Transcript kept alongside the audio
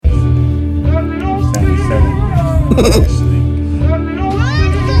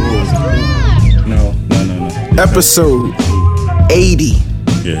No. Episode 80.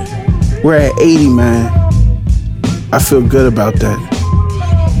 Yeah. We're at 80, man. I feel good about that.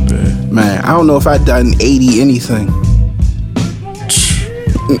 Yeah. Man, I don't know if I've done 80 anything.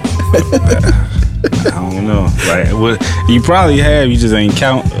 I don't know. Like, what you probably have, you just ain't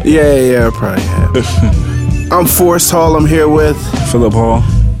count. Yeah, I probably have. I'm Forrest Hall. I'm here with Philip Hall.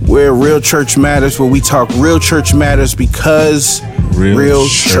 We're Real Church Matters, where we talk real church matters because real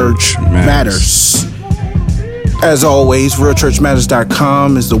church matters. As always,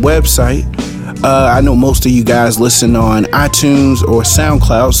 realchurchmatters.com is the website. I know most of you guys listen on iTunes or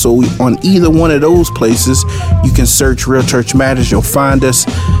SoundCloud, so on either one of those places, you can search Real Church Matters. You'll find us.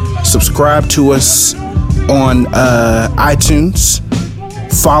 Subscribe to us on iTunes.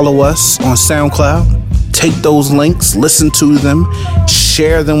 Follow us on SoundCloud. Take those links, listen to them,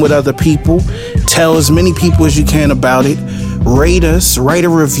 share them with other people. Tell as many people as you can about it. Rate us, write a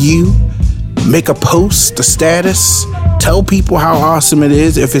review, make a post, a status. Tell people how awesome it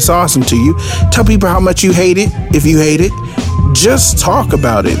is if it's awesome to you. Tell people how much you hate it if you hate it. Just talk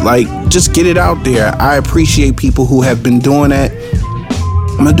about it. Like, just get it out there. I appreciate people who have been doing that.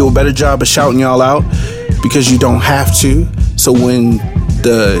 I'm gonna do a better job of shouting y'all out because you don't have to. So when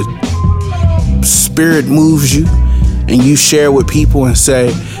the spirit moves you and you share with people and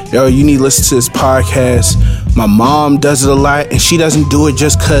say, yo, you need to listen to this podcast. My mom does it a lot, and she doesn't do it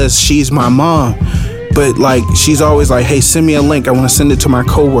just because she's my mom. But like, she's always like, hey, send me a link. I want to send it to my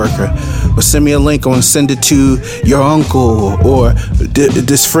coworker. Or send me a link. I want to send it to your uncle or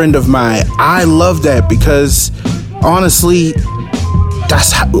this friend of mine. I love that because honestly,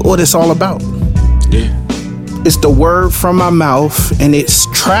 that's what it's all about. Yeah. It's the word from my mouth, and it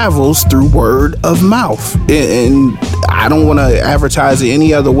travels through word of mouth. And I don't want to advertise it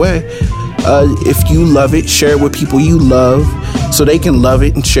any other way. If you love it, share it with people you love so they can love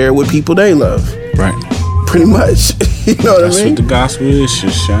it and share it with people they love. Right. Pretty much. You know what I mean? That's what the gospel is,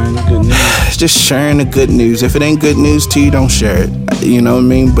 just sharing the good news. Just sharing the good news. If it ain't good news to you, don't share it. You know what I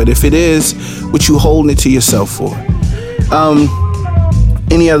mean? But if it is, what you holding it to yourself for?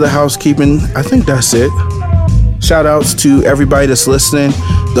 Any other housekeeping? I think that's it. Shout outs to everybody that's listening.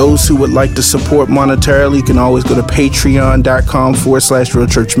 Those who would like to support monetarily, you can always go to patreon.com/Real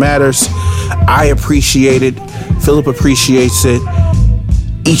Church Matters. I appreciate it. Philip appreciates it.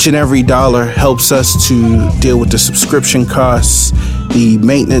 Each and every dollar helps us to deal with the subscription costs, the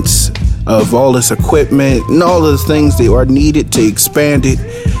maintenance of all this equipment, and all of the things that are needed to expand it.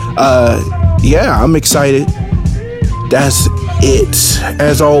 Yeah, I'm excited. That's it.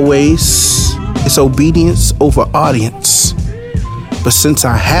 As always, it's obedience over audience. But since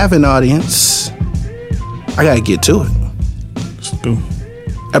I have an audience, I gotta get to it. Let's do.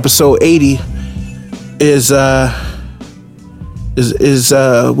 Episode 80 is we're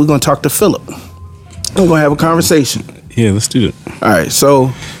gonna talk to Philip. We're gonna have a conversation. Yeah, let's do it. All right.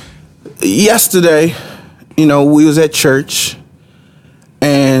 So yesterday, we was at church,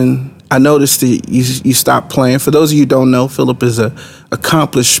 and I noticed that you stopped playing. For those of you who don't know, Philip is a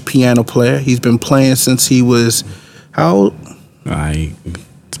accomplished piano player. He's been playing since he was how old? 11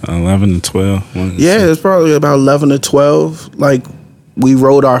 to 12. Yeah, it's probably about 11 to 12. Like, we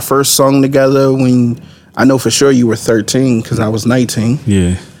wrote our first song together when I know for sure you were 13 because I was 19.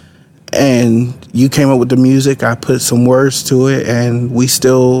 Yeah. And you came up with the music. I put some words to it, and we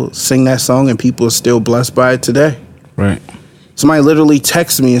still sing that song, and people are still blessed by it today. Right. Somebody literally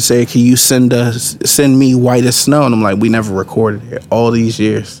texted me and said, can you send me White as Snow? And I'm like, we never recorded it all these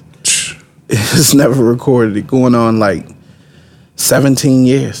years. It's never recorded it. Going on like 17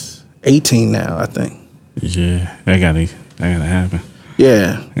 years. 18 now, I think. Yeah, that gotta happen.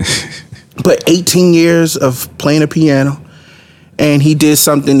 Yeah. But 18 years of playing a piano, and he did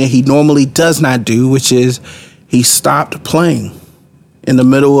something that he normally does not do, which is he stopped playing in the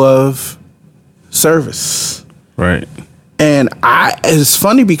middle of service. Right. And it's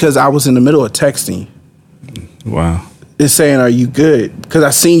funny because I was in the middle of texting. Wow. And saying, are you good? Because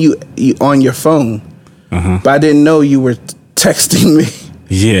I seen you on your phone, but I didn't know you were texting me.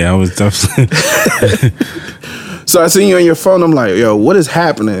 Yeah, I was definitely. So I seen you on your phone. I'm like, yo, what is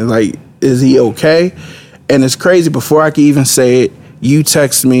happening? Like, is he okay? And it's crazy. Before I could even say it, you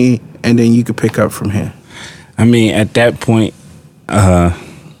text me, and then you could pick up from here. I mean, at that point,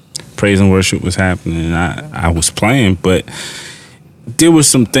 praise and worship was happening. I was playing, but there was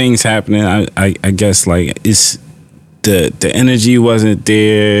some things happening. I guess like it's the energy wasn't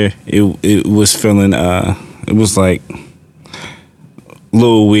there. It was feeling it was like a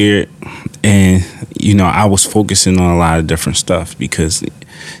little weird, and I was focusing on a lot of different stuff because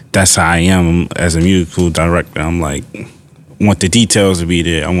that's how I am as a musical director. I'm like, I want the details to be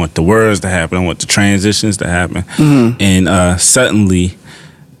there. I want the words to happen. I want the transitions to happen. Mm-hmm. And suddenly,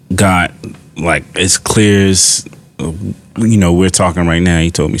 God, like, as clear as, we're talking right now,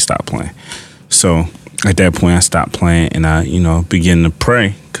 he told me stop playing. So at that point, I stopped playing and I, began to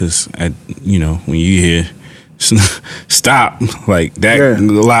pray. Because, when you hear stop like that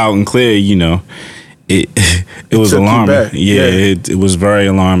loud and clear, it was alarming. Yeah, it was very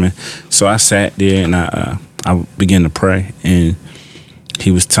alarming. So I sat there and I began to pray, and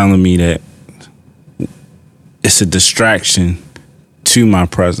he was telling me that it's a distraction to my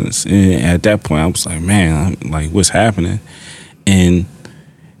presence. And at that point, I was like, man, I'm like, what's happening? And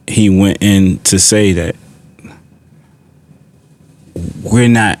he went in to say that we're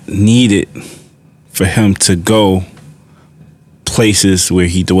not needed for him to go places where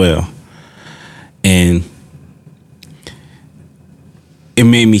he dwell. And it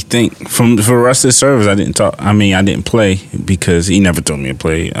made me think. For the rest of the service, I didn't play because he never told me to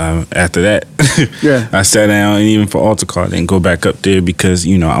play. After that, I sat down, and even for altar call, I didn't go back up there because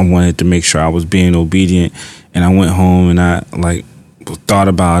I wanted to make sure I was being obedient. And I went home and I thought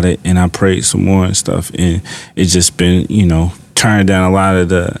about it, and I prayed some more and stuff. And it's just been turning down a lot of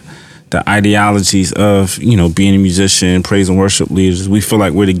the ideologies of being a musician, praise and worship leaders. We feel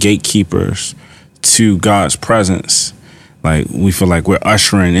like we're the gatekeepers to God's presence. Like, we feel like we're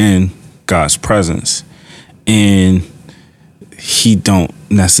ushering in God's presence, and he don't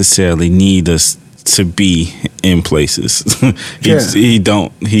necessarily need us to be in places. And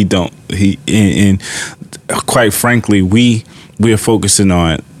quite frankly, we're focusing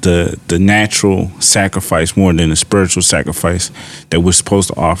on the natural sacrifice more than the spiritual sacrifice that we're supposed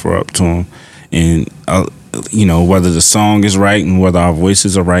to offer up to him. And whether the song is right and whether our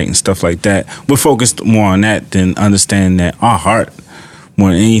voices are right and stuff like that, we're focused more on that than understanding that our heart,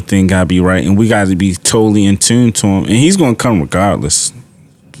 more than anything, gotta be right, and we gotta be totally in tune to him. And he's gonna come regardless.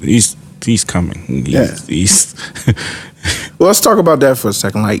 He's coming. He's Well, let's talk about that for a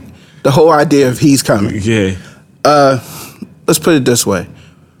second. Like, the whole idea of he's coming. Yeah. Let's put it this way.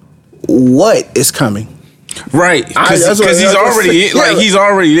 What is coming? Right, because he's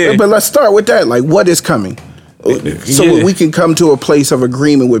already there. But let's start with that. Like, what is coming? So we can come to a place of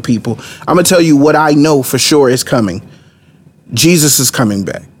agreement with people. I'm going to tell you what I know for sure is coming. Jesus is coming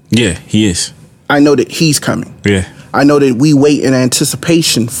back. Yeah, he is. I know that he's coming. Yeah. I know that we wait in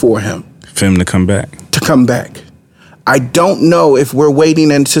anticipation for him. For him to come back. I don't know if we're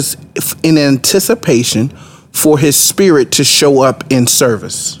waiting in anticipation for his spirit to show up in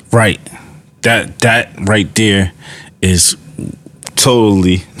service. Right. That right there is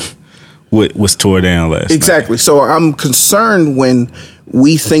totally what was tore down last night. Exactly. So I'm concerned when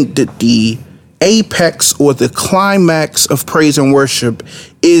we think that the apex or the climax of praise and worship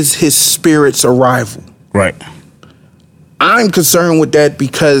is his spirit's arrival. Right. I'm concerned with that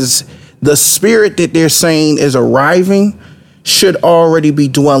because the spirit that they're saying is arriving should already be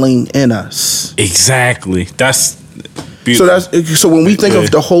dwelling in us. Exactly. That's beautiful. So when we think of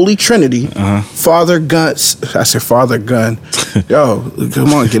the Holy Trinity, Father Gun, yo,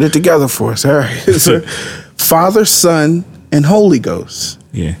 come on, get it together for us. All right. Father, Son, and Holy Ghost.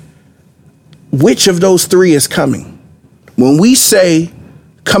 Yeah. Which of those three is coming? When we say,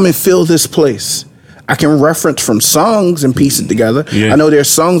 come and fill this place, I can reference from songs and piece it together. Yeah. I know there's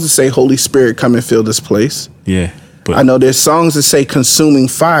songs that say, Holy Spirit, come and fill this place. Yeah. But I know there's songs that say, consuming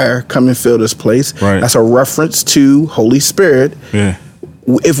fire, come and fill this place. Right. That's a reference to Holy Spirit. Yeah.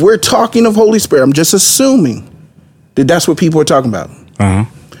 If we're talking of Holy Spirit, I'm just assuming that that's what people are talking about.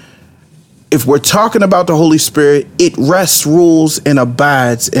 If we're talking about the Holy Spirit, it rests, rules, and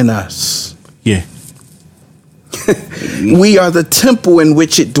abides in us. Yeah. We are the temple in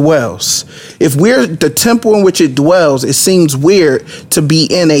which it dwells. If we're the temple in which it dwells, it seems weird to be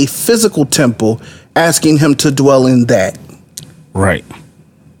in a physical temple asking him to dwell in that. Right.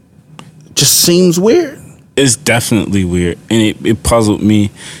 Just seems weird. It's definitely weird. And it puzzled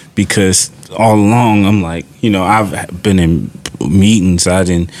me because all along I'm like, I've been in meetings, I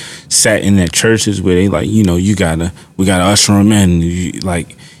didn't sat in at churches where they like, we gotta usher him in.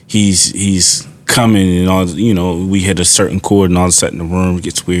 Like he's coming and all, we hit a certain chord and all of a sudden the room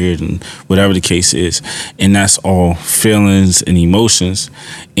gets weird and whatever the case is. And that's all feelings and emotions.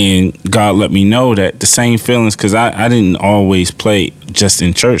 And God let me know that the same feelings, because I didn't always play just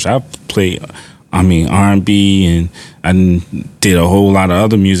in church. I played, R&B, and I did a whole lot of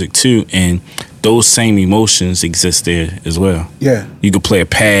other music too. And those same emotions exist there as well. Yeah. You could play a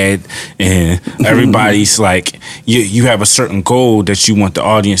pad and everybody's like, you have a certain goal that you want the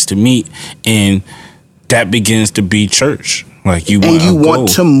audience to meet, and that begins to be church. Like you want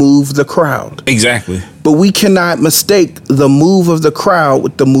to move the crowd. Exactly. But we cannot mistake the move of the crowd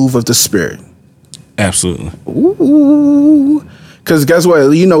with the move of the Spirit. Absolutely. Ooh. Because guess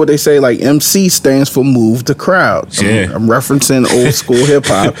what? You know what they say, like MC stands for move the crowd. Yeah. I'm referencing old school hip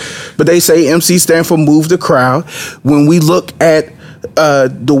hop. But they say MC stand for move the crowd. When we look at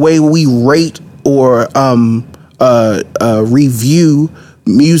the way we rate or review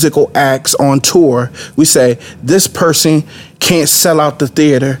musical acts on tour, we say this person can't sell out the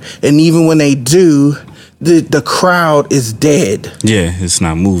theater. And even when they do, the crowd is dead. Yeah, it's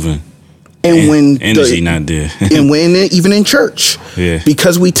not moving. And when energy not there. And when even in church,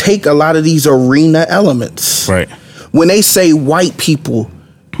 because we take a lot of these arena elements. Right. When they say white people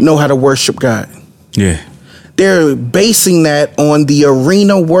know how to worship God, they're basing that on the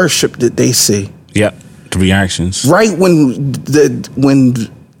arena worship that they see. Yep. The reactions. Right when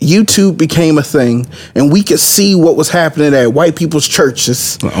YouTube became a thing and we could see what was happening at white people's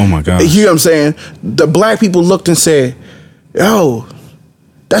churches. Oh my God. You know what I'm saying? The black people looked and said, "Oh,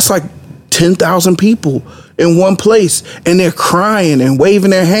 that's like 10,000 people in one place," and they're crying and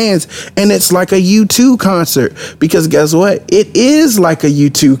waving their hands, and it's like a U2 concert. Because guess what? It is like a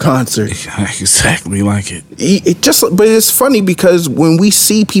U2 concert. Exactly like it. But it's funny because when we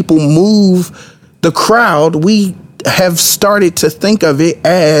see people move the crowd, we have started to think of it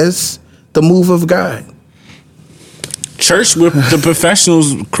as the move of God. Church, we're the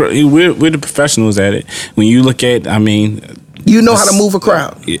professionals. We're the professionals at it. When you look at, you know how to move a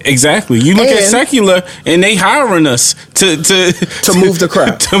crowd. Exactly. You look at secular, and they hiring us to move the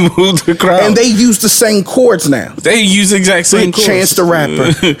crowd. To move the crowd. And they use the same chords now. They use exact same chords. Chance the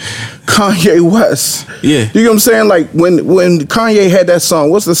Rapper, Kanye West. Yeah. You know what I'm saying? Like when Kanye had that song,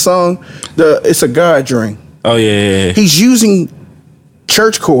 what's the song? It's a God Drink. Oh yeah. He's using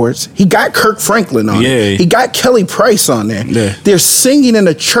church chords. He got Kirk Franklin on it. He got Kelly Price on there. Yeah. They're singing in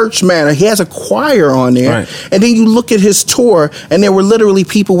a church manner. He has a choir on there. Right. And then you look at his tour, and there were literally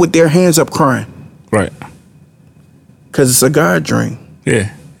people with their hands up crying. Right. Because it's a God Drink.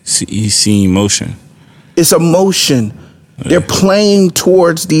 Yeah. You see emotion. It's emotion. Yeah. They're playing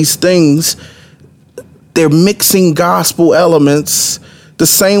towards these things. They're mixing gospel elements the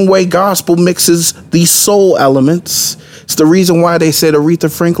same way gospel mixes these soul elements. It's the reason why they said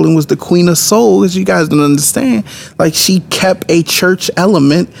Aretha Franklin was the queen of soul, as you guys don't understand. Like, she kept a church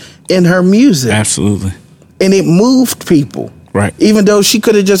element in her music. Absolutely. And it moved people. Right. Even though she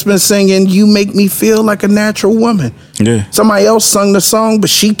could have just been singing, "You Make Me Feel Like a Natural Woman." Yeah. Somebody else sung the song, but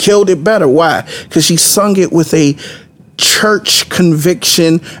she killed it better. Why? Because she sung it with a church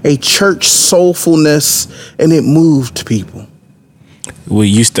conviction, a church soulfulness, and it moved people. What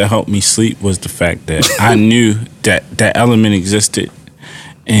used to help me sleep was the fact that I knew that element existed,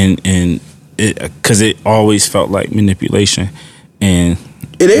 and because it always felt like manipulation, and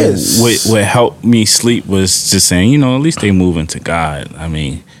it is. What helped me sleep was just saying, at least they moving to God.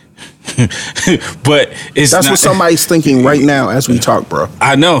 But that's what somebody's thinking right now as we talk, bro.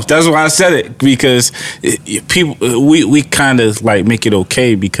 I know. That's why I said it, because people, we kind of like make it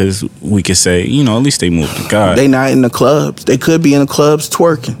okay because we can say, at least they move to God. They not in the clubs. They could be in the clubs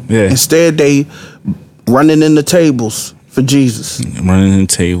twerking. Yeah. Instead, they running in the tables for Jesus. Running in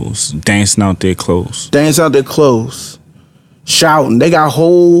tables, dancing out their clothes. Shouting. They got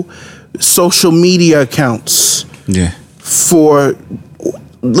whole social media accounts. Yeah.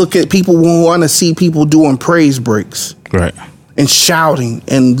 Look at people who want to see people doing praise breaks. Right. And shouting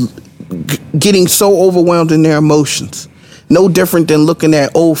and getting so overwhelmed in their emotions. No different than looking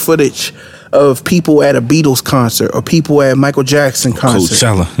at old footage of people at a Beatles concert or people at Michael Jackson concert.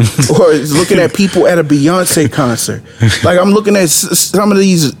 Coachella. Or looking at people at a Beyonce concert. Like, I'm looking at some of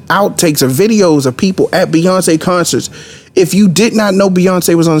these outtakes or videos of people at Beyonce concerts. If you did not know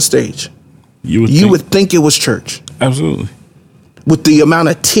Beyonce was on stage, you would think it was church. Absolutely. With the amount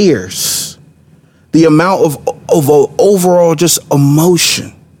of tears, the amount of overall just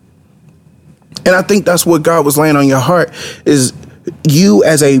emotion. And I think that's what God was laying on your heart, is you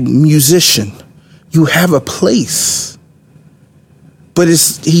as a musician, you have a place. But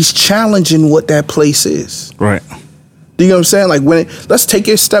he's challenging what that place is. Right. Do you know what I'm saying? Like, let's take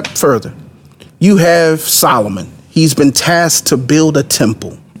it a step further. You have Solomon. He's been tasked to build a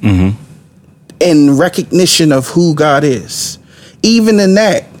temple in recognition of who God is. Even in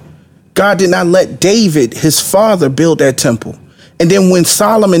that, God did not let David, his father, build that temple. And then when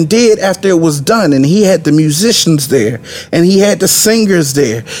Solomon did, after it was done, and he had the musicians there, and he had the singers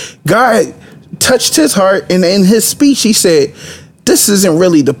there, God touched his heart, and in his speech, he said, this isn't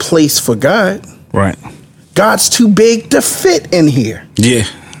really the place for God. Right. God's too big to fit in here. Yeah.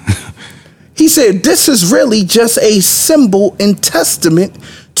 He said, this is really just a symbol and testament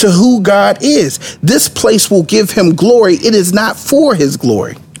to who God is. This place will give him glory. It is not for his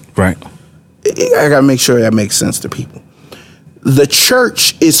glory. Right. I got to make sure that makes sense to people. The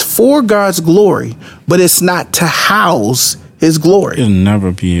church is for God's glory, but it's not to house his glory. It'll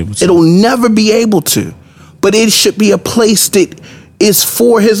never be able to. It'll never be able to. But it should be a place that is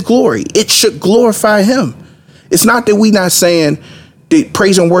for his glory. It should glorify him. It's not that we're not saying that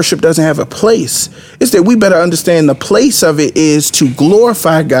praise and worship doesn't have a place. It's that we better understand the place of it is to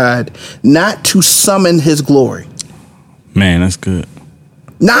glorify God, not to summon his glory. Man, that's good.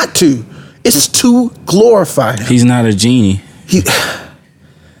 Not to. It's to glorify him. He's not a genie.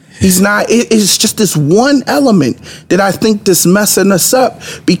 He's not. It's just this one element that I think that's messing us up,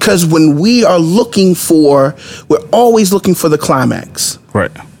 because when we're always looking for the climax.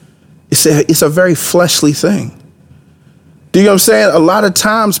 Right. It's a very fleshly thing. Do you know what I'm saying? A lot of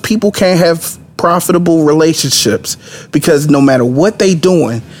times people can't have profitable relationships because no matter what they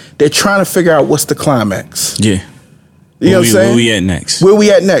doing, they're trying to figure out what's the climax. Yeah. You know what I'm saying? Where we at next? Where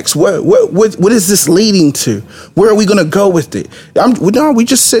we at next? What is this leading to? Where are we going to go with it? We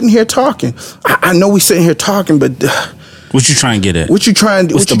just sitting here talking. I know we sitting here talking, but what you trying to get at? What you trying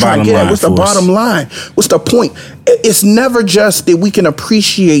to get at? What's the bottom line? What's the point? It's never just that we can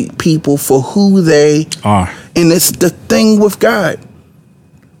appreciate people for who they are. And it's the thing with God.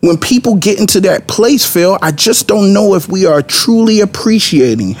 When people get into that place, Phil, I just don't know if we are truly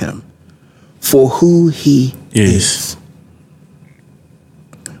appreciating him for who he is.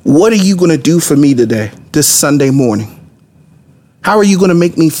 What are you going to do for me today, this Sunday morning? How are you going to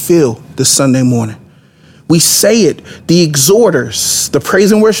make me feel this Sunday morning? We say it, the exhorters, the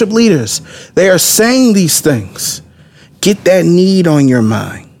praise and worship leaders, they are saying these things. Get that need on your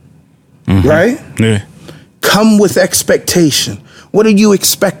mind, right? Yeah. Come with expectation. What are you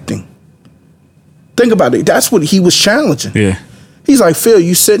expecting? Think about it. That's what he was challenging. Yeah. He's like, Phil,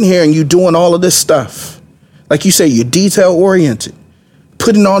 you sitting here and you doing all of this stuff. Like you say, you're detail oriented,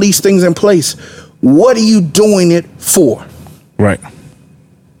 putting all these things in place. What are you doing it for? Right.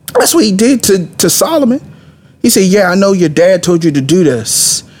 That's what he did to Solomon. He said, yeah, I know your dad told you to do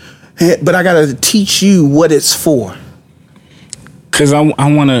this, but I got to teach you what it's for. Because I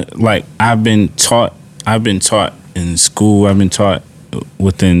want to, like, I've been taught in school, I've been taught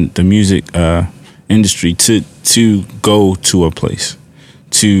within the music industry to go to a place,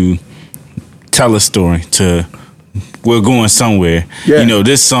 to tell a story, we're going somewhere. Yeah. You know,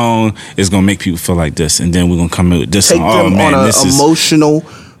 this song is going to make people feel like this, and then we're going to come in with this Take song. Them on an emotional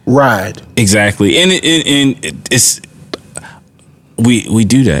ride. Exactly. And it's we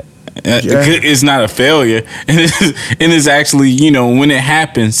do that. It's not a failure. And it's actually, you know, when it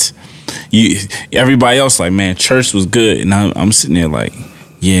happens, everybody else like, man, church was good. And I'm sitting there like,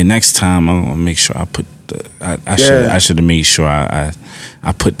 yeah, next time I'm going to make sure I put I should have made sure I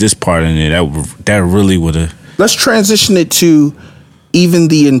put this part in there. That really would have. Let's transition it to even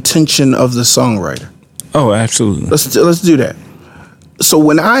the intention of the songwriter. Oh, absolutely. Let's do that. So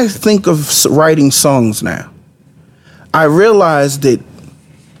when I think of writing songs now, I realize that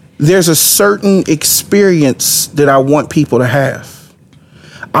there's a certain experience that I want people to have.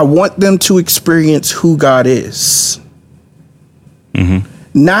 I want them to experience who God is. Mm-hmm.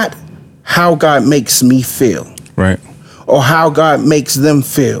 Not how God makes me feel. Right. Or how God makes them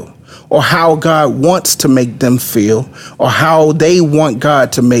feel. Or how God wants to make them feel. Or how they want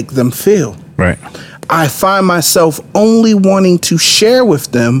God to make them feel. Right. I find myself only wanting to share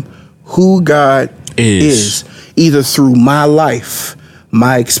with them who God is. Either through my life,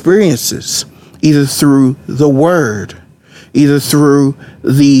 my experiences, either through the word, either through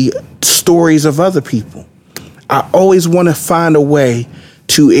the stories of other people. I always want to find a way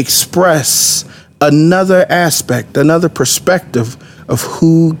to express another aspect, another perspective of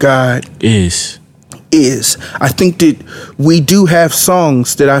who God is. I think that we do have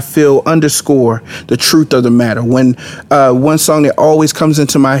songs that I feel underscore the truth of the matter. When one song that always comes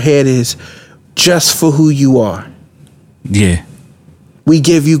into my head is Just for Who You Are. Yeah. We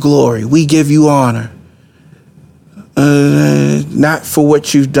give you glory. We give you honor. Not for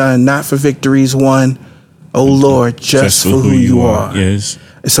what you've done, not for victories won. Oh Lord, just for who you are. Yes.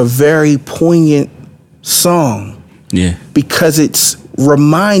 It's a very poignant song. Yeah. Because it's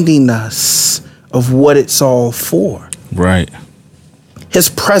reminding us of what it's all for. Right. His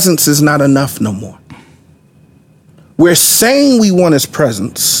presence is not enough no more. We're saying we want his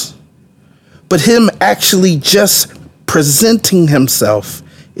presence, but him actually just presenting himself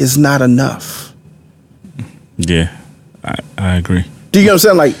is not enough. Yeah, I agree. Do you know what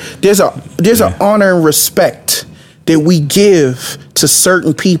I'm saying? Like there's an honor and respect that we give to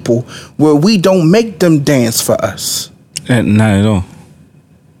certain people where we don't make them dance for us. Not at all.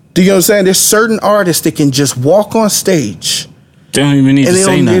 Do you know what I'm saying? There's certain artists that can just walk on stage. They don't even need to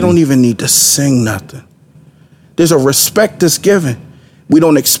say nothing. They don't even need to sing nothing. There's a respect that's given. We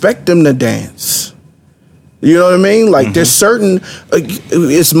don't expect them to dance. You know what I mean? Like there's certain,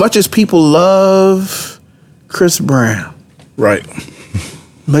 as much as people love Chris Brown. Right.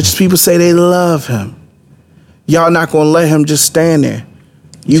 Much as people say they love him. Y'all not going to let him just stand there.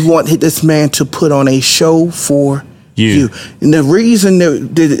 You want this man to put on a show for you. And the reason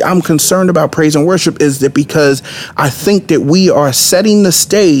that I'm concerned about praise and worship is that because I think that we are setting the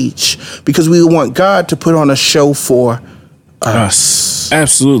stage because we want God to put on a show for us.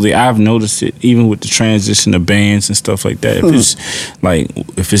 Absolutely. I've noticed it even with the transition of bands and stuff like that.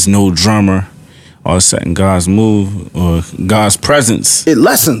 If it's no drummer, all of a sudden God's move or God's presence, it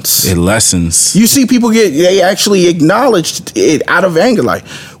lessens. You see people they actually acknowledged it out of anger, like,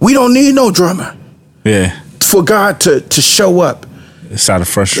 we don't need no drummer. Yeah. For God to show up. It's out of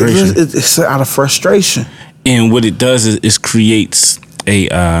frustration. It's out of frustration. And what it does is it creates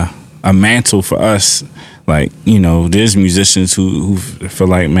a mantle for us. Like, there's musicians who feel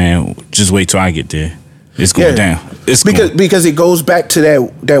like, man, just wait till I get there. It's going down. Because it goes back to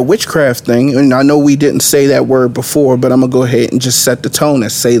that witchcraft thing. And I know we didn't say that word before, but I'm going to go ahead and just set the tone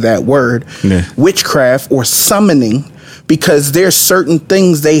and say that word. Yeah. Witchcraft or summoning. Because there's certain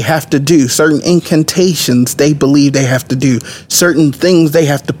things they have to do, certain incantations they believe they have to do, certain things they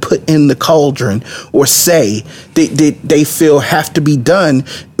have to put in the cauldron or say they feel have to be done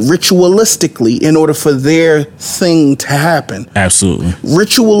ritualistically in order for their thing to happen. Absolutely.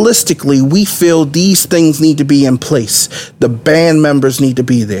 Ritualistically, we feel these things need to be in place. The band members need to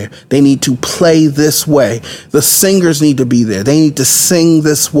be there. They need to play this way. The singers need to be there. They need to sing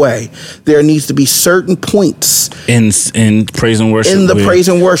this way. There needs to be certain points in praise and worship. In the praise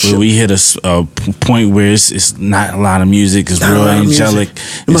and worship. Where we hit a point where it's not a lot of music. It's real angelic.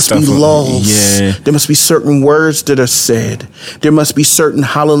 There must be lulls. Yeah. There must be certain words that are said. There must be certain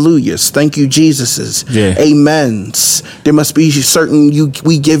hallelujahs. Thank you, Jesuses. Yeah. Amens. There must be certain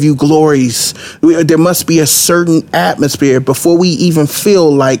we give you glories. There must be a certain atmosphere before we even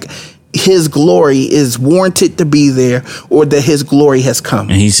feel like his glory is warranted to be there or that his glory has come.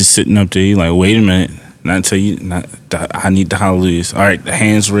 And he's just sitting up there. He's like, wait a minute. Not until I need the hallelujahs. All right, the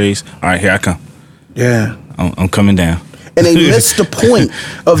hands raised. All right, here I come. Yeah. I'm coming down. And they missed the point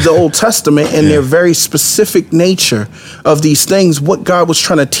of the Old Testament and their very specific nature of these things. What God was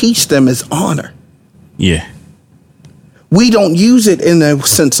trying to teach them is honor. Yeah. We don't use it in the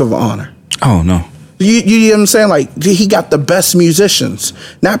sense of honor. Oh, no. You know what I'm saying? Like, he got the best musicians,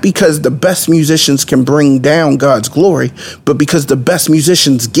 not because the best musicians can bring down God's glory, but because the best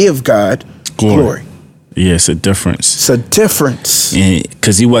musicians give God glory. Yeah, it's a difference. It's a difference.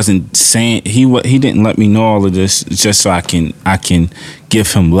 Because he wasn't saying he didn't let me know all of this just so I can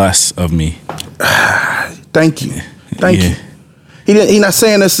give him less of me. Thank you. He's not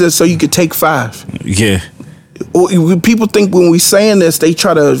saying this so you could take 5. Yeah. People think when we saying this, they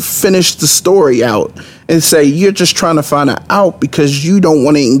try to finish the story out and say you're just trying to find an out because you don't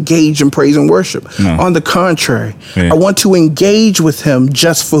want to engage in praise and worship. No. On the contrary, I want to engage with him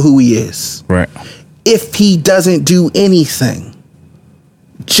just for who he is. Right. If he doesn't do anything,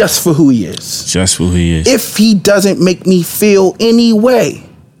 just for who he is. Just for who he is. If he doesn't make me feel any way,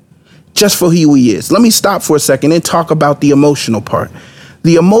 just for who he is. Let me stop for a second and talk about the emotional part.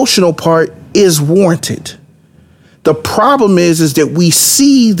 The emotional part is warranted. The problem is that we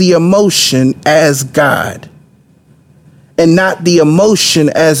see the emotion as God and not the emotion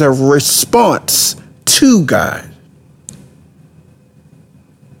as a response to God.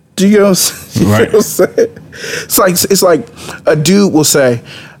 Do you know what I'm saying? It's like a dude will say,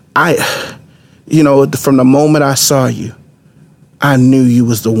 from the moment I saw you, I knew you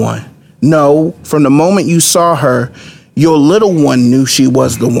was the one. No, from the moment you saw her, your little one knew she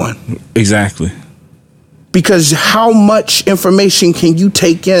was the one. Exactly. Because how much information can you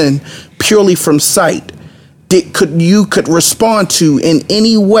take in purely from sight that you could respond to in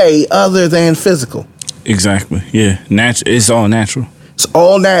any way other than physical? Exactly. Yeah. It's all natural. It's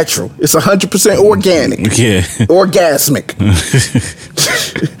all natural. It's 100% organic. Yeah. Orgasmic. You know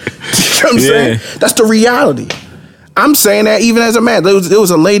what I'm saying? That's the reality. I'm saying that even as a man. There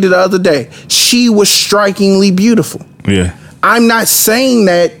was a lady the other day. She was strikingly beautiful. Yeah. I'm not saying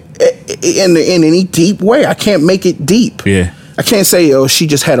that in any deep way. I can't make it deep. Yeah. I can't say, she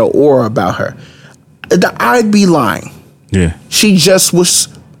just had an aura about her. I'd be lying. Yeah. She just was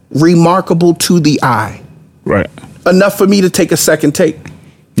remarkable to the eye. Right. Enough for me to take a second take.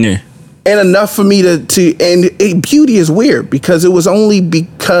 Yeah. And enough for me and beauty is weird because it was only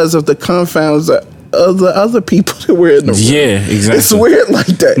because of the confounds of the other people that were in the room. Yeah, exactly. It's weird like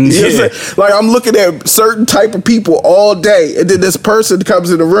that. You know what I'm saying? Like I'm looking at certain type of people all day, and then this person comes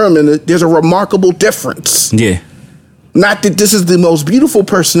in the room, and there's a remarkable difference. Yeah. Not that this is the most beautiful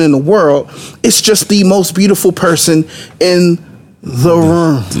person in the world. It's just the most beautiful person in the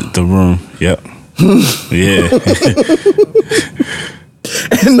room. The room. Yep. Yeah.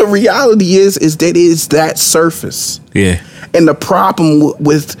 And the reality is that it's that surface. Yeah. And the problem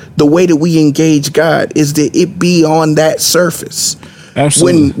with the way that we engage God is that it be on that surface.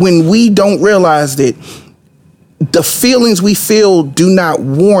 Absolutely. When we don't realize that the feelings we feel do not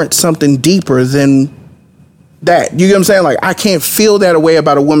warrant something deeper than that. You get what I'm saying? Like, I can't feel that way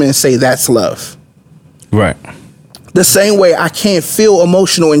about a woman and say that's love. Right. The same way I can't feel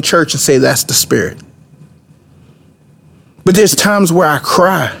emotional in church and say that's the spirit. But there's times where I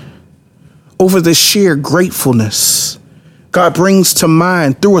cry over the sheer gratefulness God brings to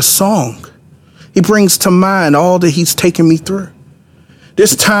mind through a song. He brings to mind all that he's taken me through.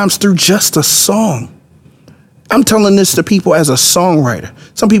 There's times through just a song. I'm telling this to people as a songwriter.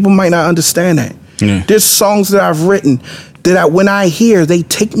 Some people might not understand that. Yeah. There's songs that I've written that when I hear, they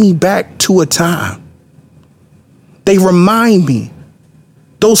take me back to a time. They remind me.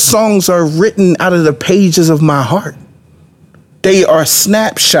 Those songs are written out of the pages of my heart. They are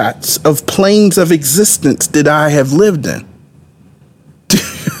snapshots of planes of existence that I have lived in.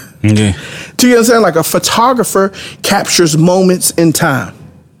 Okay. Do you understand? Like a photographer captures moments in time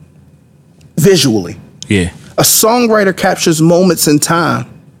visually. Yeah. A songwriter captures moments in time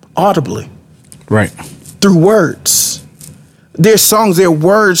audibly. Right. Through words. Their songs, their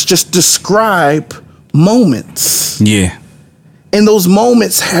words just describe moments. Yeah. And those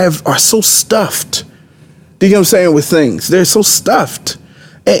moments are so stuffed. Do you know what I'm saying? With things. They're so stuffed.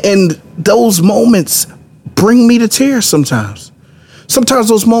 And those moments bring me to tears sometimes. Sometimes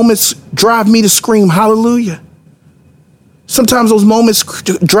those moments drive me to scream hallelujah. Sometimes those moments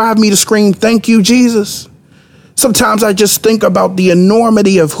drive me to scream thank you, Jesus. Sometimes I just think about the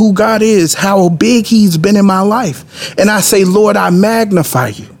enormity of who God is, how big he's been in my life. And I say, Lord, I magnify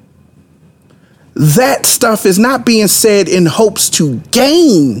you. That stuff is not being said in hopes to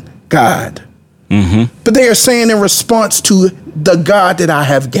gain God. Mm-hmm. But they are saying in response to the God that I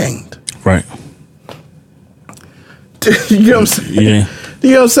have gained. Right. You know what I'm saying? Yeah. You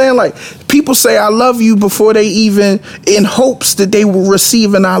know what I'm saying? Like, people say I love you before they even, in hopes that they will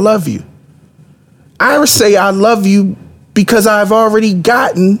receive an I love you. I say I love you because I've already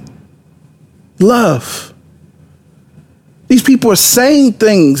gotten love. These people are saying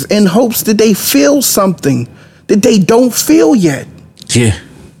things in hopes that they feel something that they don't feel yet. Yeah.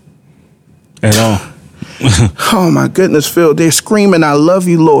 At all. Oh my goodness, Phil. They're screaming, I love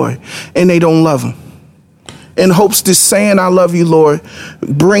you, Lord, and they don't love him. In hopes that saying I love you, Lord,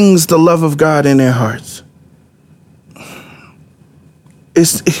 brings the love of God in their hearts.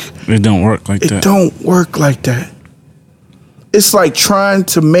 It don't work like that. It don't work like that. It's like trying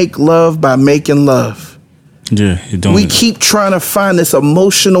to make love by making love. Yeah, it don't. We keep trying to find this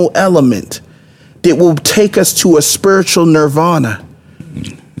emotional element that will take us to a spiritual nirvana.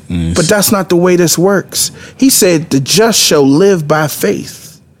 Yes. But that's not the way this works. He said the just shall live by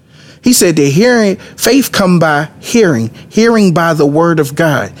faith. He said that faith come by hearing, hearing by the word of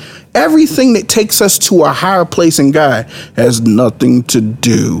God. Everything that takes us to a higher place in God has nothing to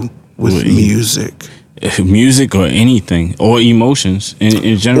do with music. Music or anything, or emotions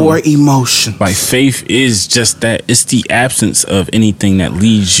in general. Or emotions. Like faith is just that. It's the absence of anything that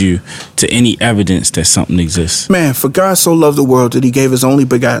leads you to any evidence that something exists. Man, for God so loved the world that he gave his only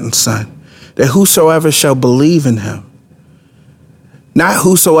begotten son, that whosoever shall believe in him, not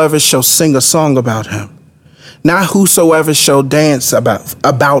whosoever shall sing a song about him, not whosoever shall dance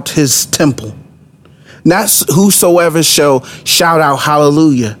about his temple, not whosoever shall shout out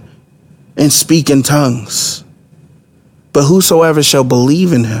hallelujah and speak in tongues, but whosoever shall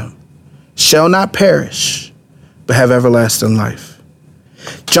believe in him shall not perish, but have everlasting life.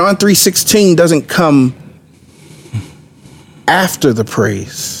 John 3:16 doesn't come after the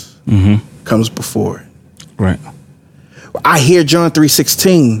praise, comes before it. Right. I hear John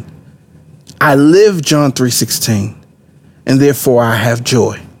 3:16. I live John 3:16, and therefore I have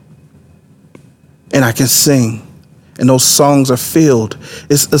joy. And I can sing. And those songs are filled.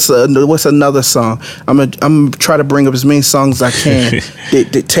 What's another song? I'm gonna try to bring up as many songs as I can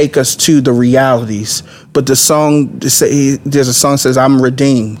that take us to the realities. But the song, there's a song that says, I'm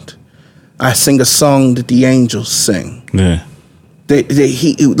redeemed. I sing a song that the angels sing. Yeah. Let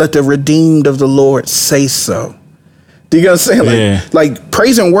the redeemed of the Lord say so. Do you understand? Like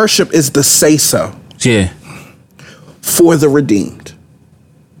praise and worship is the say so. Yeah. For the redeemed.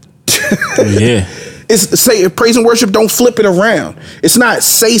 Yeah. It's say praise and worship. Don't flip it around. It's not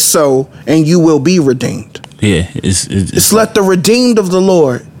say so and you will be redeemed. Yeah. It's let the redeemed of the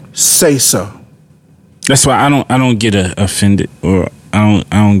Lord say so. That's why I don't get offended, or I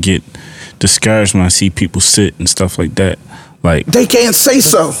don't get discouraged when I see people sit and stuff like that. Like they can't say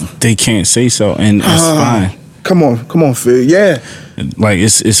so. They can't say so, and it's fine. Come on, Phil. Yeah. Like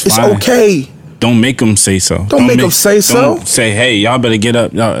it's fine. It's okay. Don't make them say so. Don't make them say so. Don't say, hey, y'all better get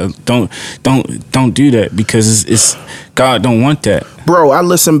up. Y'all, don't do that, because it's God don't want that. Bro, I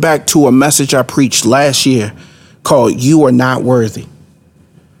listened back to a message I preached last year called "You Are Not Worthy."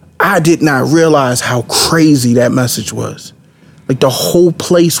 I did not realize how crazy that message was. Like the whole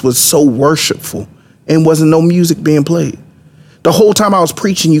place was so worshipful and wasn't no music being played. The whole time I was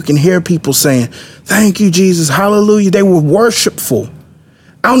preaching, you can hear people saying, "Thank you, Jesus, hallelujah." They were worshipful.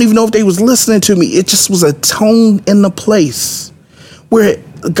 I don't even know if they was listening to me. It just was a tone in the place where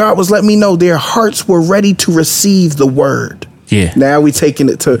God was letting me know their hearts were ready to receive the word. Yeah. Now we taking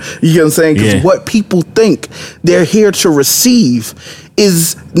it to, you know what I'm saying? Because what people think they're here to receive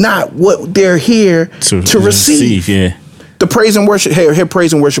is not what they're here to receive. Yeah. The praise and worship, here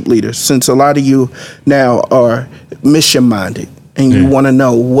praise and worship leaders, since a lot of you now are mission minded and you want to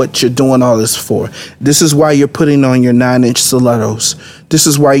know what you're doing all this for. This is why you're putting on your 9-inch stilettos. This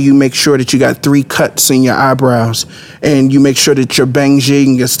is why you make sure that you got 3 cuts in your eyebrows, and you make sure that your bang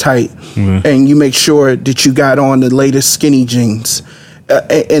jing is tight, and you make sure that you got on the latest skinny jeans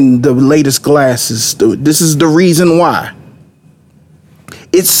and the latest glasses. This is the reason why.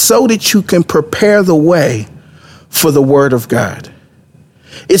 It's so that you can prepare the way for the word of God.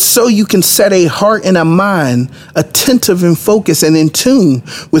 It's so you can set a heart and a mind attentive and focused and in tune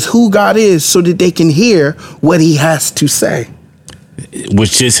with who God is, so that they can hear what he has to say.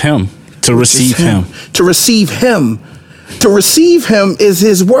 Which is him. To receive him. To receive him. To receive him is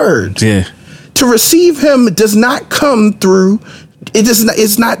his word. Yeah. To receive him does not come through,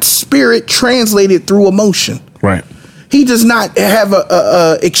 it's not spirit translated through emotion. Right. He does not have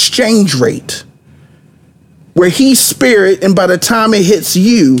a exchange rate where he's spirit, and by the time it hits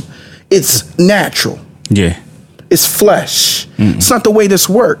you, it's natural. Yeah. It's flesh. It's not the way this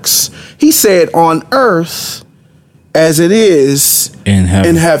works. He said, on earth as it is in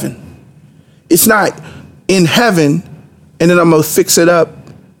heaven. It's not in heaven, and then I'm going to fix it up,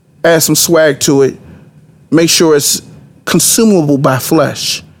 add some swag to it, make sure it's consumable by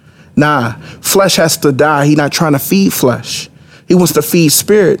flesh. Nah, flesh has to die. He's not trying to feed flesh. He wants to feed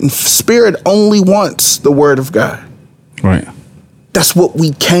spirit, and spirit only wants the word of God. Right. That's what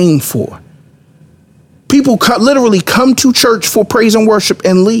we came for. People literally come to church for praise and worship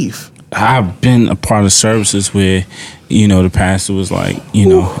and leave. I've been a part of services where, the pastor was like,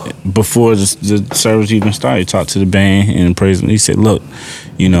 before the service even started, talked to the band and praise them. He said, look,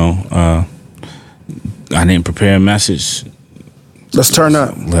 I didn't prepare a message. Let's turn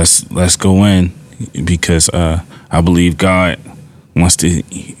up. Let's go in, because I believe God wants to,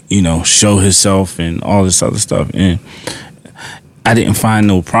 show himself and all this other stuff. And I didn't find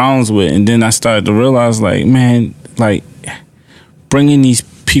no problems with it. And then I started to realize, like, man, like, bringing these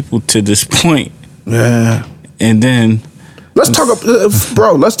people to this point. Yeah. And then let's talk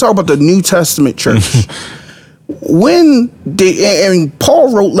about the New Testament church. And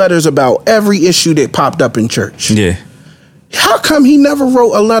Paul wrote letters about every issue that popped up in church. Yeah. How come he never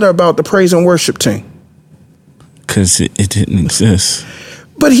wrote a letter about the praise and worship team? Because it didn't exist.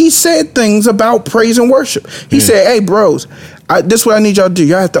 But he said things about praise and worship. He said, hey, bros, this is what I need y'all to do.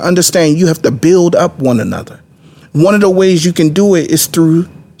 Y'all have to understand, you have to build up one another. One of the ways you can do it is through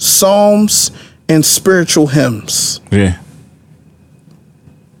psalms and spiritual hymns. Yeah.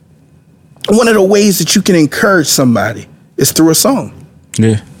 One of the ways that you can encourage somebody is through a song.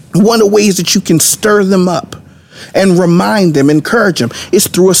 Yeah. One of the ways that you can stir them up and remind them, encourage them, is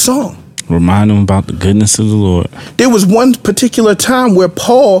through a song. Remind them about the goodness of the Lord. There was one particular time where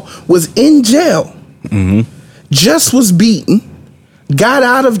Paul was in jail, just was beaten, got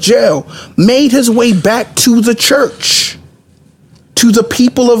out of jail, made his way back to the church, to the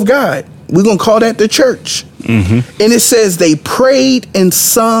people of God. We're going to call that the church. And it says they prayed and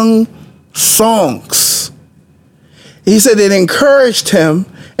sung songs. He said it encouraged him,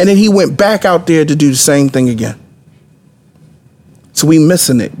 and then he went back out there to do the same thing again. So we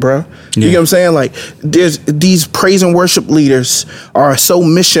missing it, bro. You know what I'm saying? Like, there's these praise and worship leaders are so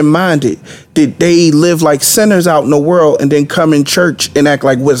mission minded that they live like sinners out in the world and then come in church and act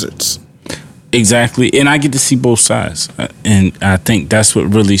like wizards. Exactly. And I get to see both sides. And I think that's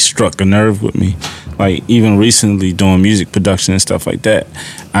what really struck a nerve with me. like even recently doing music production and stuff like that,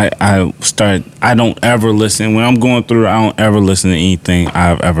 I don't ever listen when I'm going through. I don't ever listen to anything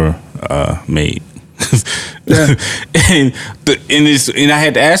I've ever made. Yeah. and I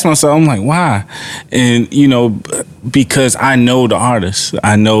had to ask myself, I'm like, why? And because I know the artist,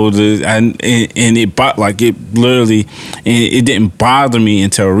 I know and it didn't bother me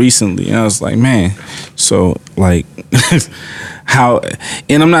until recently. And I was like, man, so like how?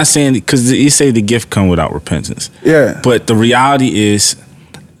 And I'm not saying because you say the gift come without repentance. Yeah, but the reality is,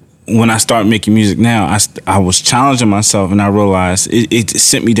 when I start making music now, I was challenging myself, and I realized it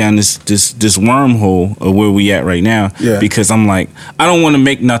sent me down this wormhole of where we at right now. Yeah. Because I'm like, I don't want to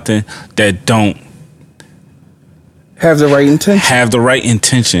make nothing that don't have the right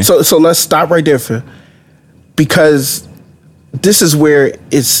intention. So let's stop right there because this is where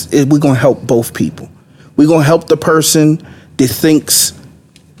we're gonna help both people. We're gonna help the person that thinks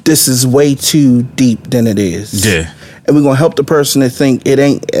this is way too deep than it is. Yeah. And we're going to help the person that think it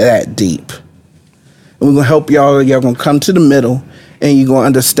ain't that deep. And we're going to help y'all. Y'all going to come to the middle and you're going to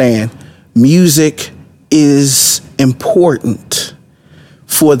understand music is important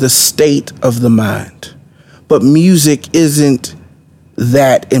for the state of the mind. But music isn't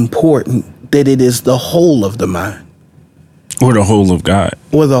that important that it is the whole of the mind. Or the whole of God.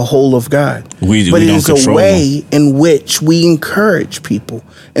 Or the whole of God. But it is a way in which we encourage people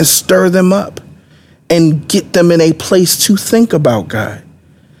and stir them up and get them in a place to think about God.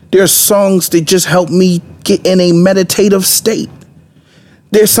 There are songs that just help me get in a meditative state.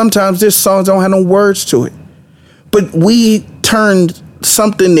 There's songs that don't have no words to it. But we turned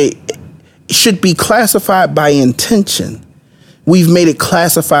something that should be classified by intention. We've made it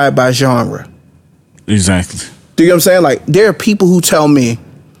classified by genre. Exactly. Do you know what I'm saying? Like, there are people who tell me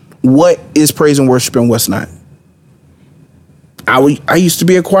what is praise and worship and what's not. I used to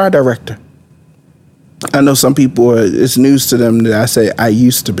be a choir director. I know some people, it's news to them that I say I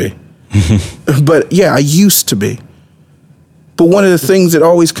used to be. But yeah, I used to be. But one of the things that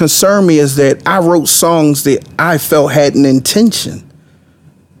always concerned me is that I wrote songs that I felt had an intention,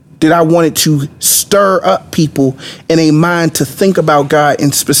 that I wanted to stir up people in a mind to think about God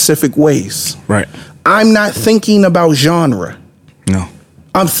in specific ways. Right. I'm not thinking about genre. No.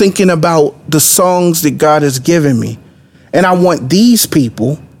 I'm thinking about the songs that God has given me. And I want these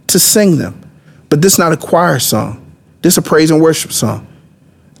people to sing them. But this is not a choir song. This is a praise and worship song.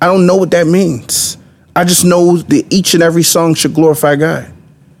 I don't know what that means. I just know that each and every song should glorify God.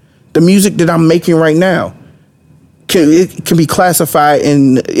 The music that I'm making right now can be classified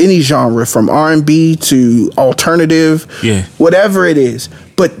in any genre, from R&B to alternative, whatever it is.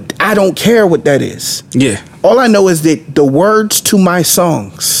 But I don't care what that is. Yeah. All I know is that the words to my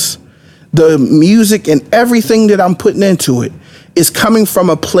songs, the music and everything that I'm putting into it is coming from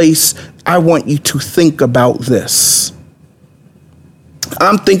a place I want you to think about this.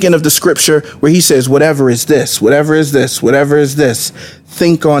 I'm thinking of the scripture where he says, whatever is this, whatever is this, whatever is this,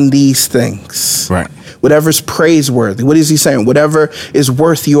 think on these things. Right. Whatever's praiseworthy. What is he saying? Whatever is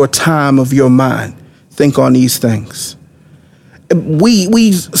worth your time of your mind, think on these things. We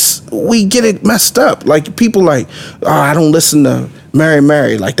get it messed up. Like, people like, oh, I don't listen to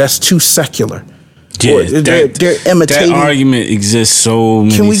Mary. Like, that's too secular. Yeah, they're imitating. That argument exists so many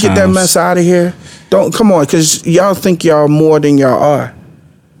times. Can we get that mess out of here? Come on, because y'all think y'all more than y'all are.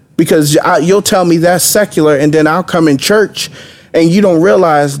 Because you'll tell me that's secular, and then I'll come in church, and you don't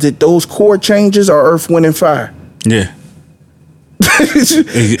realize that those chord changes are earth, wind, and fire. Yeah.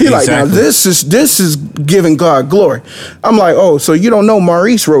 You're like, now this is giving God glory. I'm like, oh, so you don't know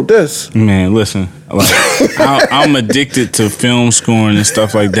Maurice wrote this? Man, listen, like, I'm addicted to film scoring and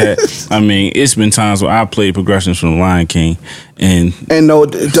stuff like that. I mean, it's been times where I played progressions from Lion King, and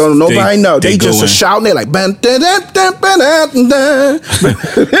nobody know. They just are shouting. They're like, they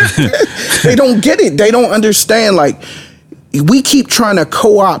don't get it. They don't understand. Like, we keep trying to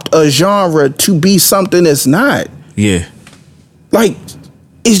co-opt a genre to be something it's not. Yeah. Like,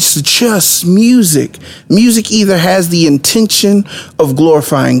 it's just music. Music either has the intention of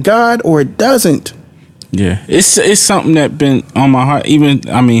glorifying God or it doesn't. Yeah, it's something that been on my heart. Even,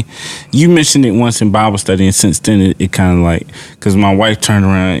 I mean, you mentioned it once in Bible study, and since then it kind of like, because my wife turned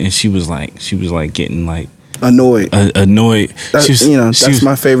around and she was like getting like annoyed. That's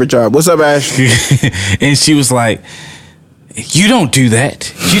my favorite job. What's up, Ash? And she was like, "You don't do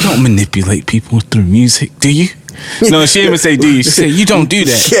that. You don't manipulate people through music, do you?" No, she didn't even say "do you." She said, "You don't do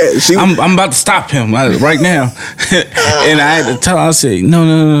that." Yeah, I'm about to stop him right now. And I had to tell her, I said,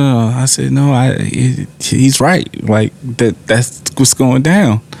 No. I said, no, he's right. Like, that's what's going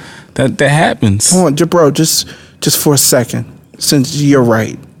down. That happens. Come on, bro, just for a second, since you're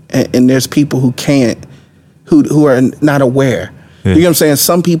right and there's people who can't, who are not aware. Yeah. You know what I'm saying?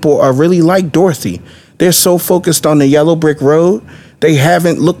 Some people are really like Dorothy. They're so focused on the yellow brick road, they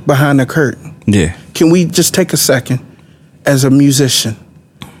haven't looked behind the curtain. Yeah. Can we just take a second as a musician?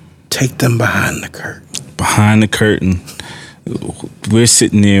 Take them behind the curtain. Behind the curtain. We're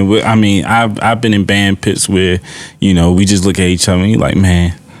sitting there. I've been in band pits where, we just look at each other and you're like,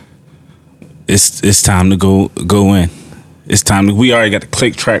 man, it's time to go in. It's time. We already got the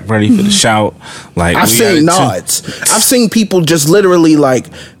click track ready for the shout. Like I've seen nods. I've seen people just literally like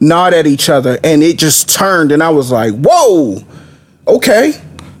nod at each other, and it just turned, and I was like, "Whoa, okay."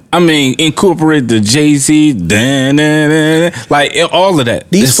 Incorporate the Jay-Z, like all of that.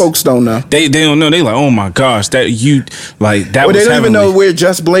 These folks don't know. They don't know. They like, oh my gosh, that you like that. Well, was they don't heavenly. Even know where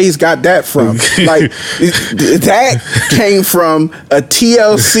Just Blaze got that from. Like that came from a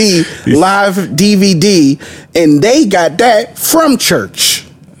TLC live DVD, and they got that from church.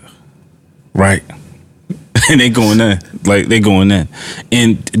 Right. And they going in,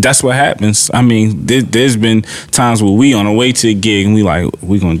 and that's what happens. There's been times where we on our way to a gig and we like,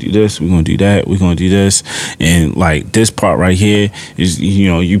 we're gonna do this, we're gonna do that, we're gonna do this, and like this part right here is,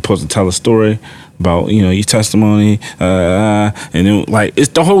 you supposed to tell a story about, your testimony, and then like it's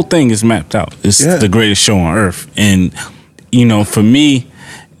the whole thing is mapped out. It's the greatest show on earth, and for me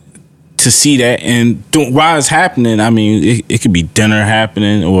to see that and while it's happening, it could be dinner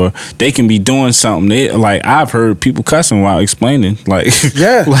happening or they can be doing something. Like I've heard people cussing while explaining, like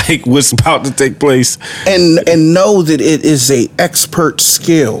like what's about to take place, and know that it is a expert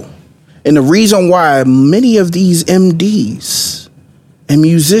skill. And the reason why many of these MDs and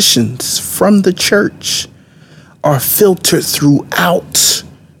musicians from the church are filtered throughout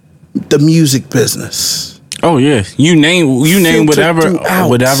the music business. Oh yeah, you name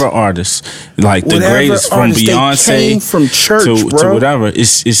whatever artist, like the greatest from Beyonce from church, to whatever.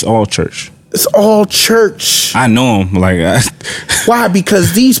 It's all church. It's all church. I know him. Why?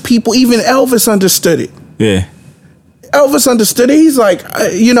 Because these people, even Elvis understood it. Yeah, Elvis understood it. He's like,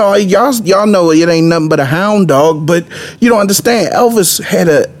 y'all know it ain't nothing but a hound dog, but you don't understand. Elvis had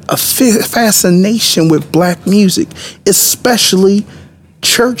a fascination with black music, especially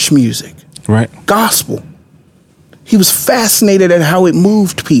church music, right? Gospel. He was fascinated at how it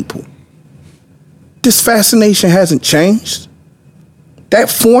moved people. This fascination hasn't changed. That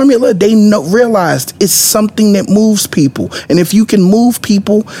formula, they realized it's something that moves people. And if you can move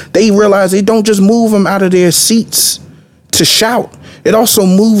people, they realize they don't just move them out of their seats to shout. It also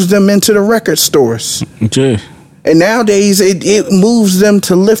moves them into the record stores. Okay. And nowadays, it moves them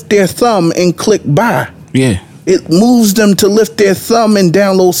to lift their thumb and click buy. Yeah. It moves them to lift their thumb and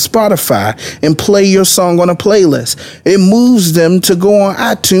download Spotify and play your song on a playlist. It moves them to go on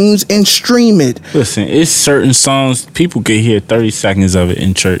iTunes and stream it. Listen, it's certain songs, people could hear 30 seconds of it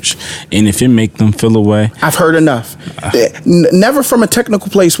in church, and if it make them feel away. I've heard enough. Never from a technical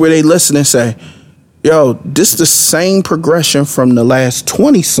place where they listen and say, yo, this is the same progression from the last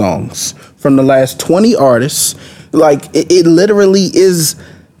 20 songs, from the last 20 artists. Like, it literally is...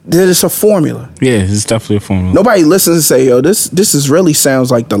 There's a formula. Yeah, it's definitely a formula. Nobody listens and say, yo, this is really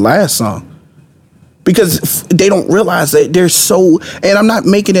sounds like the last song. Because they don't realize that they're so... And I'm not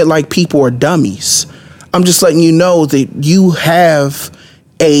making it like people are dummies. I'm just letting you know that you have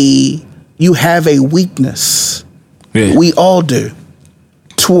a weakness. Yeah. We all do.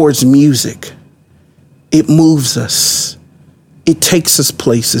 Towards music. It moves us. It takes us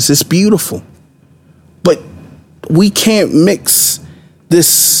places. It's beautiful. But we can't mix...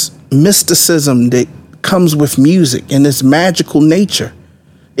 this mysticism that comes with music and this magical nature.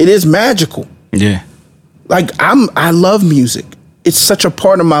 It is magical. Yeah. Like I love music. It's such a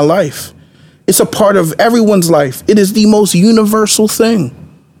part of my life. It's a part of everyone's life. It is the most universal thing.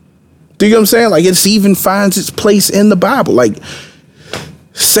 Do you know what I'm saying? Like it even finds its place in the Bible. Like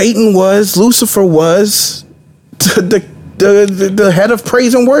Lucifer was the head of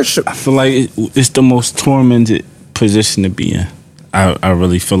praise and worship. I feel like it's the most tormented position to be in. I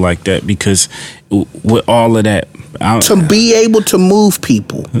really feel like that because with all of that... to be able to move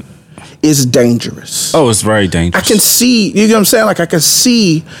people is dangerous. Oh, it's very dangerous. I can see, you know what I'm saying? Like I can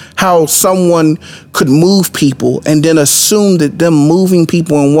see how someone could move people and then assume that them moving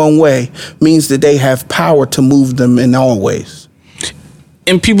people in one way means that they have power to move them in all ways.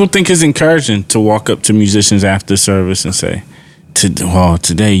 And people think it's encouraging to walk up to musicians after service and say,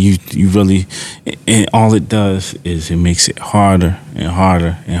 today you really, and all it does is it makes it harder and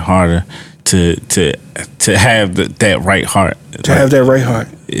harder and harder to have that right heart. Have that right heart.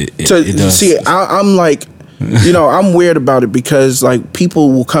 It does. See, I'm like, I'm weird about it because like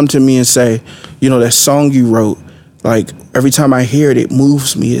people will come to me and say, that song you wrote, Like, every time I hear it, it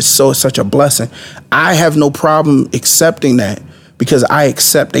moves me. It's such a blessing. I have no problem accepting that, because I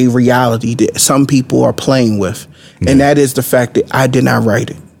accept a reality that some people are playing with. And that is the fact that I did not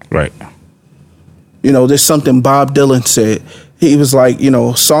write it. Right. You know, there's something Bob Dylan said. He was like, you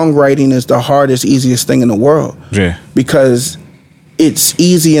know, songwriting is the hardest, easiest thing in the world. Yeah. Because it's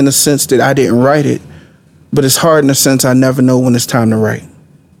easy in the sense that I didn't write it, but it's hard in the sense I never know when it's time to write.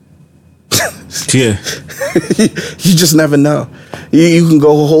 Yeah. You just never know. You can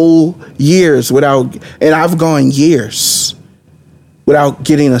go whole years without, and I've gone years without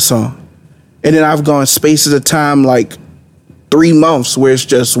getting a song. And then I've gone spaces of time like 3 months where it's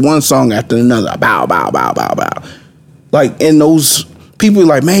just one song after another. Bow, bow, bow, bow, bow. Like, and those people are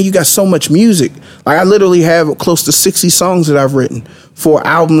like, man, you got so much music. Like, I literally have close to 60 songs that I've written for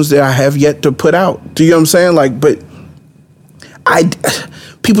albums that I have yet to put out. Do you know what I'm saying? Like, but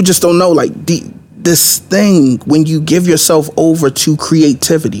people just don't know, like, this thing, when you give yourself over to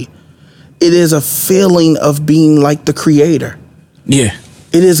creativity, it is a feeling of being like the creator. Yeah.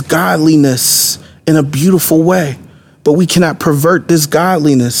 It is godliness in a beautiful way, but we cannot pervert this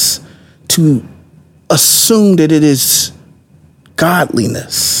godliness to assume that it is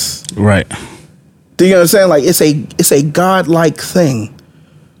godliness. Right. Do you understand? Like, it's a godlike thing,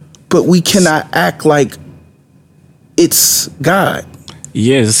 but we cannot act like it's God.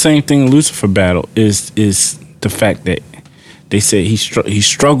 Yeah, it's the same thing Lucifer battle is the fact that they said he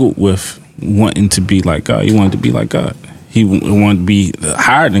struggled with wanting to be like God. He wanted to be like God. He wanted to be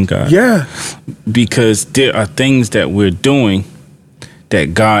higher than God. Yeah. Because there are things that we're doing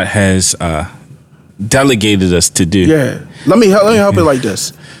that God has delegated us to do. Yeah. Let me help it like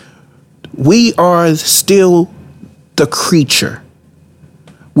this. We are still the creature.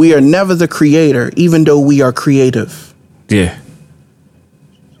 We are never the creator, even though we are creative. Yeah.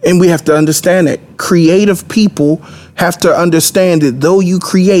 And we have to understand that creative people have to understand that though you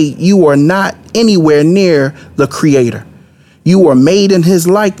create, you are not anywhere near the creator. You are made in his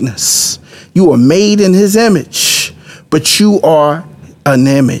likeness. You are made in his image, but you are an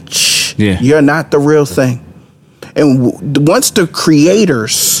image. Yeah. You're not the real thing. And once the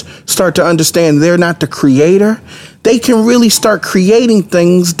creators start to understand they're not the creator, they can really start creating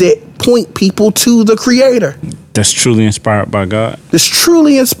things that point people to the creator. That's truly inspired by God. That's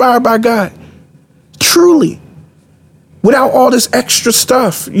truly inspired by God. Truly. Without all this extra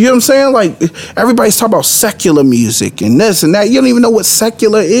stuff. You know what I'm saying? Like, everybody's talking about secular music and this and that. You don't even know what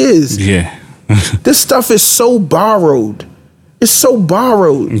secular is. Yeah. This stuff is so borrowed. It's so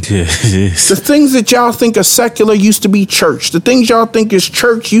borrowed. Yeah, it is. The things that y'all think are secular used to be church. The things y'all think is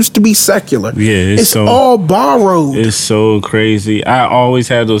church used to be secular. Yeah, it's all borrowed. It's so crazy. I always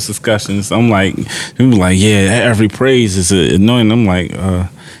have those discussions. I'm like, people like, yeah, every praise is annoying. I'm like,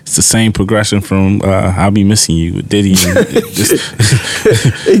 it's the same progression from I'll Be Missing You with Diddy.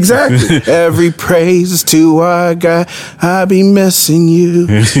 Exactly. Every praise to our God, I'll be missing you.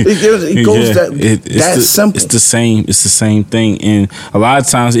 It goes that simple. It's the same thing. And a lot of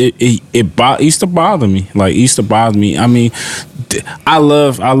times it used to bother me. Like, it used to bother me. I mean, I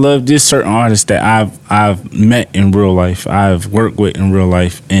love this certain artists that I've met in real life. I've worked with in real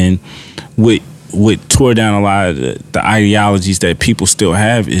life, and what tore down a lot of the ideologies that people still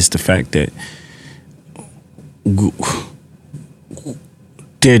have is the fact that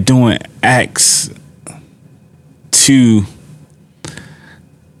they're doing acts to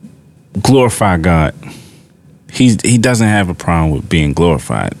glorify God. He doesn't have a problem with being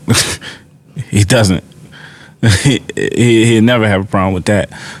glorified. He doesn't. He'll never have a problem with that.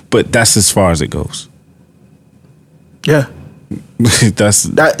 But that's as far as it goes. Yeah. That's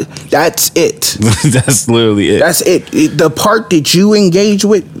it. That's literally it. That's it. The part that you engage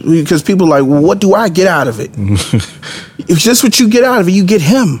with, because people are like, well, what do I get out of it? If that's what you get out of it, you get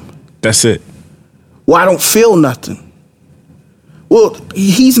him. That's it. Well, I don't feel nothing. Well,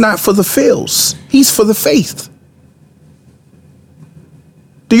 he's not for the feels. He's for the faith.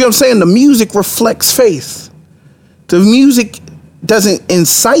 Do you know what I'm saying? The music reflects faith. The music doesn't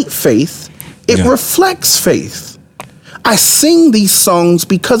incite faith. It reflects faith. I sing these songs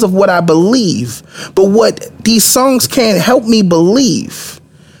because of what I believe, but what these songs can't help me believe,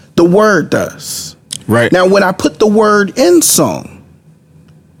 the word does. Right. Now, when I put the word in song,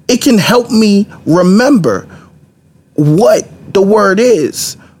 it can help me remember what the word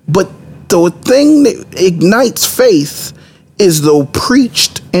is. But the thing that ignites faith is the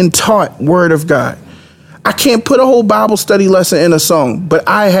preached and taught word of God. I can't put a whole Bible study lesson in a song, but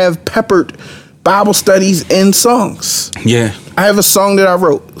I have peppered Bible studies in songs. Yeah. I have a song that I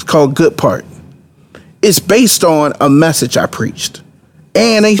wrote. It's called Good Part. It's based on a message I preached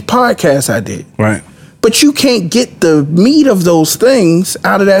and a podcast I did. Right. But you can't get the meat of those things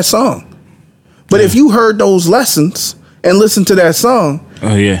out of that song. But if you heard those lessons and listened to that song,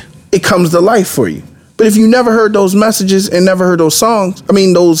 it comes to life for you. But if you never heard those messages and never heard those songs,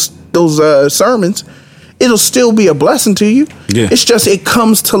 those sermons, it'll still be a blessing to you. Yeah. It's just it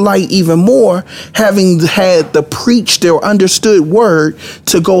comes to light even more having had the preached or understood word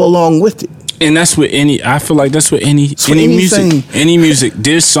to go along with it. And that's what I feel like that's what any music.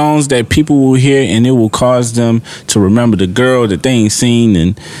 There's songs that people will hear and it will cause them to remember the girl that they ain't seen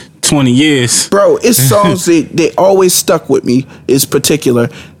in 20 years. Bro, it's songs that always stuck with me is particular.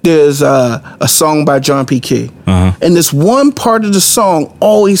 There's a song by John P. Key. And this one part of the song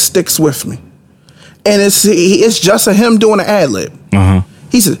always sticks with me. And it's just him doing an ad-lib.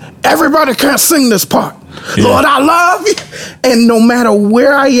 He says, everybody can't sing this part. Yeah. Lord, I love you. And no matter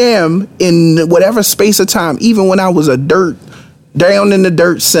where I am in whatever space of time, even when I was down in the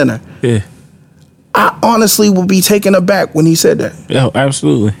dirt center, I honestly would be taken aback when he said that. Yeah,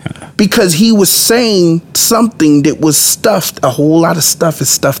 absolutely. Because he was saying something that was stuffed. A whole lot of stuff is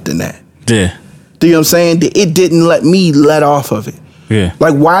stuffed in that. Yeah. Do you know what I'm saying? It didn't let me let off of it. Yeah.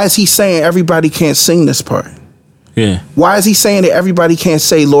 Like, why is he saying everybody can't sing this part? Yeah. Why is he saying that everybody can't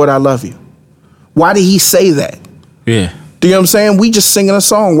say, Lord, I love you? Why did he say that? Yeah. Do you know what I'm saying? We just singing a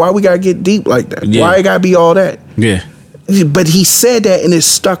song. Why we got to get deep like that? Yeah. Why it got to be all that? Yeah. But he said that and it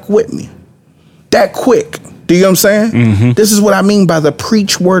stuck with me. That quick. Do you know what I'm saying? Mm-hmm. This is what I mean by the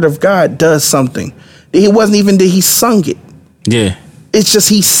preach word of God does something. It wasn't even that he sung it. Yeah. It's just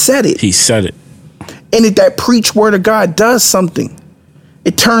he said it. He said it. And that preach word of God does something.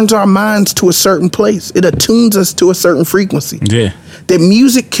 It turns our minds to a certain place. It attunes us to a certain frequency. Yeah. That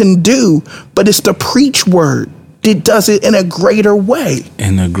music can do, but it's the preach word that does it in a greater way.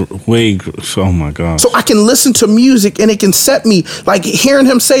 Oh my God. So I can listen to music and it can set me, like hearing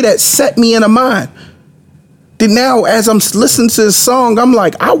him say that set me in a mind. Then now as I'm listening to this song, I'm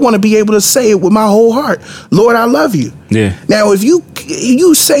like, I want to be able to say it with my whole heart. Lord, I love you. Yeah. Now, if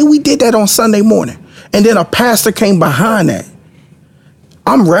you say we did that on Sunday morning and then a pastor came behind that,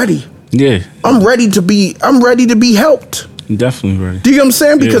 I'm ready. Yeah. I'm ready to be helped. Definitely ready. Do you know what I'm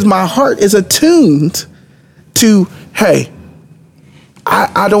saying? Because my heart is attuned to, hey,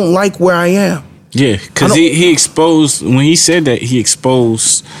 I don't like where I am. Yeah, because he exposed, when he said that,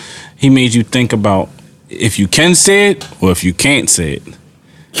 he made you think about if you can say it or if you can't say it.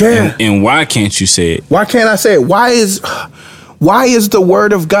 Yeah. And why can't you say it? Why can't I say it? Why is the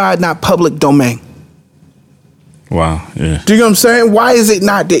word of God not public domain? Wow, yeah. Do you know what I'm saying? Why is it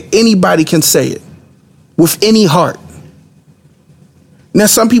not that anybody can say it with any heart? Now,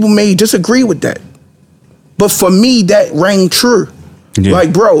 some people may disagree with that. But for me, that rang true. Yeah.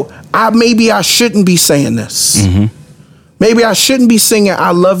 Like, bro, maybe I shouldn't be saying this. Mm-hmm. Maybe I shouldn't be singing,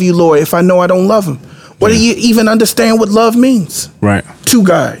 I love you, Lord, if I know I don't love him. What do you even understand what love means? Right. To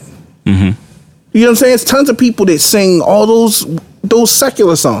God. Mm-hmm. You know what I'm saying? It's tons of people that sing all those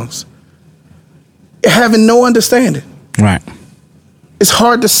secular songs having no understanding. Right. It's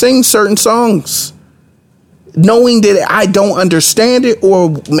hard to sing certain songs knowing that I don't understand it,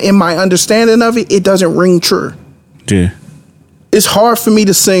 or in my understanding of it, it doesn't ring true. Yeah. It's hard for me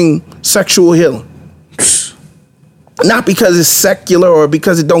to sing sexual healing. Not because it's secular or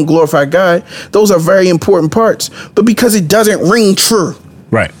because it don't glorify God. Those are very important parts. But because it doesn't ring true.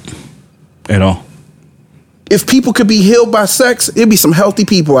 Right. At all. If people could be healed by sex, it'd be some healthy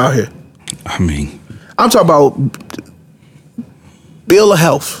people out here. I mean, I'm talking about bill of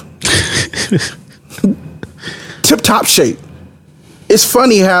health. Tip-top shape. It's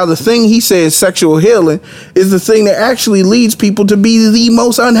funny how the thing he says, sexual healing, is the thing that actually leads people to be the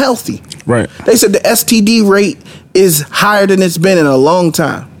most unhealthy. Right. They said the STD rate is higher than it's been in a long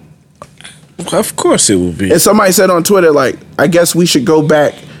time. Of course it will be. And somebody said on Twitter, like, I guess we should go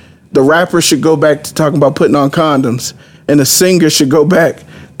back. The rappers should go back to talking about putting on condoms. And the singer should go back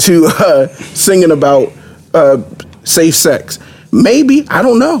to singing about safe sex. Maybe. I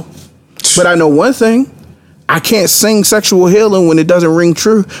don't know. But I know one thing. I can't sing sexual healing when it doesn't ring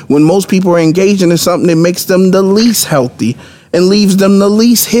true. When most people are engaging in something that makes them the least healthy and leaves them the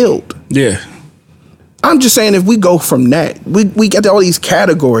least healed. Yeah. I'm just saying, if we go from that, we get all these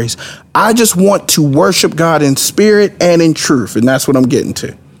categories. I just want to worship God in spirit and in truth. And that's what I'm getting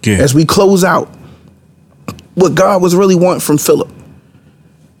to. Yeah. As we close out, what God was really wanting from Philip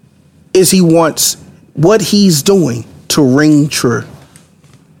is he wants what he's doing to ring true.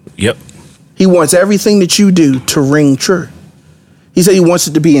 Yep. He wants everything that you do to ring true. He said he wants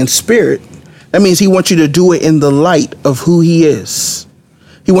it to be in spirit. That means he wants you to do it in the light of who he is.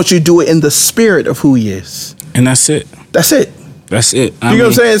 He wants you to do it in the spirit of who he is. And that's it. That's it. That's it. You know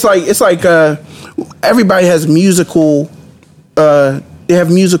what I'm saying? It's like everybody has musical. They have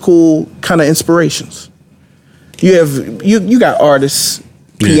musical kind of inspirations. You got artists,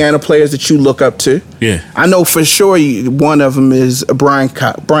 piano players that you look up to. Yeah, I know for sure one of them is Brian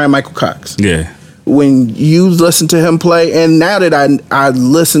Michael Cox. Yeah, when you listen to him play, and now that I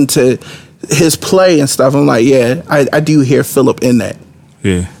listen to his play and stuff, I'm like, yeah, I do hear Philip in that.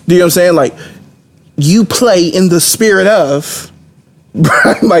 Yeah, do you know what I'm saying? Like, you play in the spirit of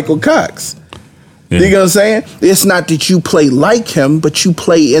Brian Michael Cox. Yeah. You know what I'm saying? It's not that you play like him, but you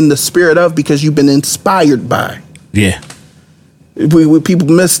play in the spirit of, because you've been inspired by. Yeah. People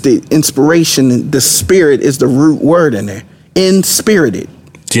miss the inspiration. The spirit is the root word in there. Inspirited.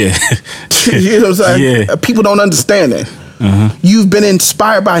 Yeah. You know what I'm saying? Yeah. People don't understand that. Uh-huh. You've been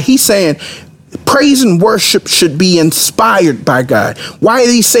inspired by. He's saying praise and worship should be inspired by God. Why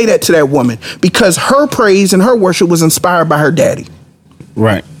did he say that to that woman? Because her praise and her worship was inspired by her daddy.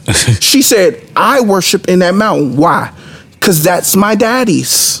 Right. She said, I worship in that mountain. Why? Because that's my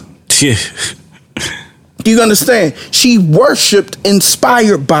daddy's. Yeah. Do you understand? She worshiped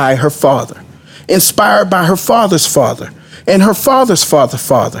inspired by her father, inspired by her father's father, and her father's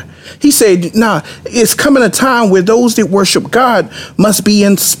father. He said, nah, it's coming a time where those that worship God must be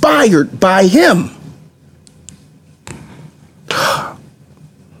inspired by him.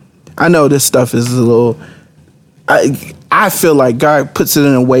 I know this stuff is a little... I feel like God puts it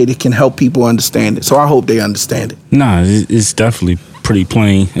in a way that can help people understand it. So I hope they understand it. Nah, it's definitely pretty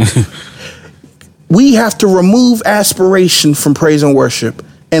plain. We have to remove aspiration from praise and worship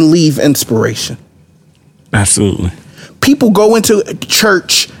and leave inspiration. Absolutely. People go into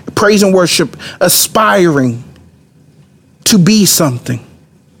church, praise and worship, aspiring to be something.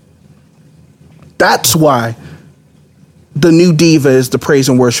 That's why the new diva is the praise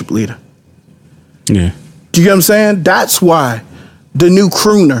and worship leader. Yeah. Do you get what I'm saying? That's why the new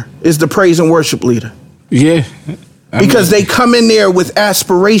crooner is the praise and worship leader. Yeah. Because they come in there with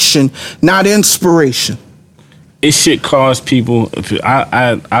aspiration, not inspiration. It should cause people...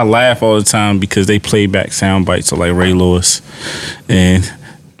 I laugh all the time because they play back sound bites of like Ray Lewis. And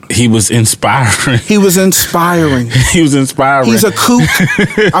he was inspiring. He was inspiring. He's a kook.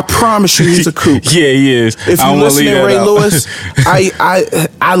 I promise you he's a kook. Yeah, he is. If you listen to Ray Lewis,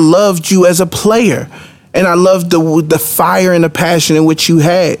 I loved you as a player. And I love the fire and the passion in which you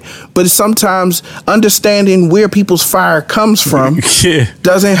had. But sometimes understanding where people's fire comes from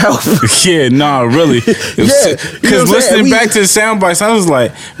doesn't help. Yeah, no, really. Because listening back to the sound bites, I was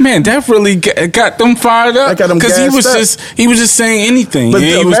like, man, that really got them fired up. Because he was just saying anything. But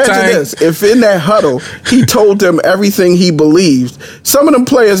imagine this. If in that huddle, he told them everything he believed, some of them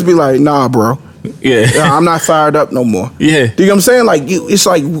players be like, nah, bro. Yeah, I'm not fired up no more. Yeah, do you know what I'm saying? Like, it's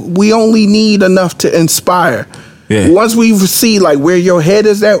like we only need enough to inspire. Yeah. Once we see like where your head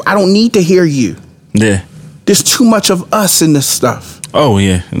is at, I don't need to hear you. Yeah, there's too much of us in this stuff. Oh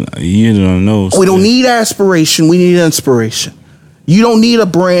yeah, you don't know. We don't need aspiration. We need inspiration. You don't need a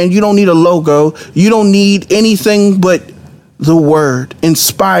brand. You don't need a logo. You don't need anything but the word,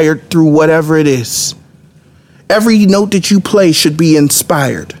 inspired through whatever it is. Every note that you play should be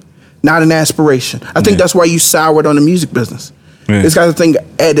inspired. Not an aspiration. I think that's why you soured on the music business. Yeah. It's got to think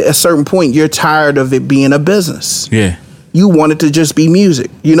at a certain point you're tired of it being a business. Yeah. You want it to just be music.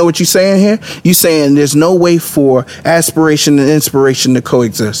 You know what you're saying here? You're saying there's no way for aspiration and inspiration to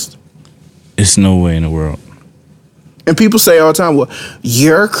coexist. It's no way in the world. And people say all the time, well,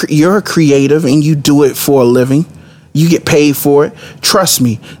 you're a creative and you do it for a living. You get paid for it. Trust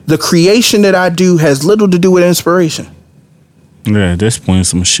me, the creation that I do has little to do with inspiration. Yeah, at this point,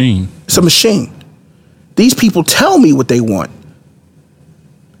 it's a machine. It's a machine. These people tell me what they want.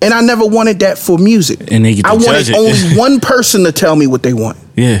 And I never wanted that for music. And they get to judge it. I wanted only one person to tell me what they want.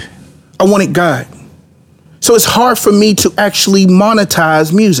 Yeah. I wanted God. So it's hard for me to actually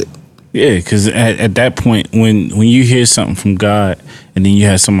monetize music. Yeah, because at that point, when you hear something from God and then you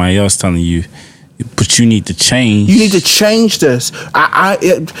have somebody else telling you, but you need to change. You need to change this.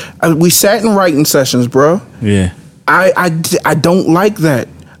 We sat in writing sessions, bro. Yeah. I don't like that.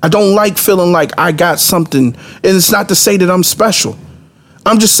 I don't like feeling like I got something. And it's not to say that I'm special.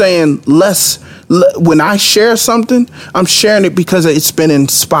 I'm just saying when I share something, I'm sharing it because it's been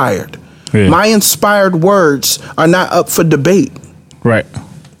inspired. Yeah. My inspired words are not up for debate. Right.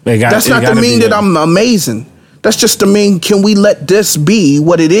 That's not to mean that I'm amazing. That's just to mean, can we let this be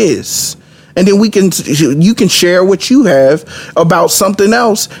what it is? And then you can share what you have about something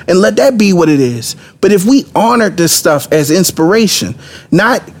else and let that be what it is. But if we honored this stuff as inspiration,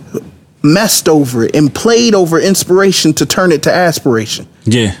 not messed over it and played over inspiration to turn it to aspiration.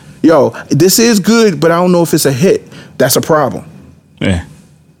 Yeah. Yo, this is good, but I don't know if it's a hit. That's a problem. Yeah.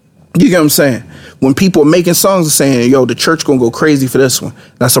 You get what I'm saying? when people are making songs and saying, yo, the church gonna go crazy for this one,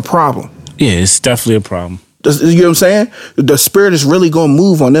 that's a problem. Yeah, it's definitely a problem. You know what I'm saying? The spirit is really gonna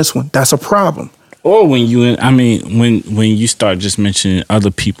move on this one. That's a problem. Or when you start just mentioning other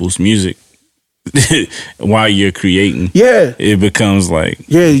people's music while you're creating, it becomes like,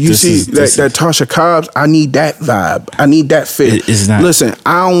 you see that Tasha Cobbs. I need that vibe. I need that feel. Listen,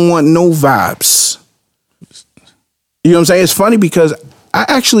 I don't want no vibes. You know what I'm saying? It's funny because I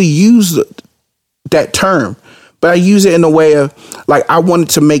actually use that term, but I use it in a way of like I wanted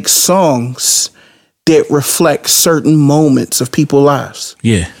to make songs that reflect certain moments of people's lives.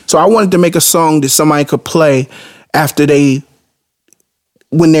 Yeah. So I wanted to make a song that somebody could play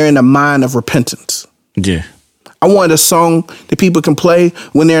when they're in a mind of repentance. Yeah. I wanted a song that people can play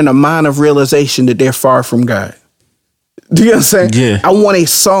when they're in a mind of realization that they're far from God. Do you know what I'm saying? Yeah. I want a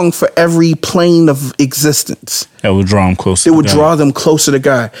song for every plane of existence. That would draw them closer. It would draw them closer to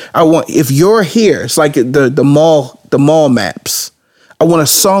God. If you're here, it's like the mall maps. I want a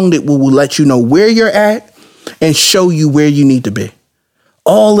song that will let you know where you're at and show you where you need to be.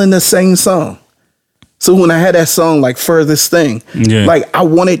 All in the same song. So when I had that song, like Furthest Thing, like I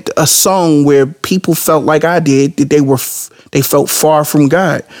wanted a song where people felt like I did, that they felt far from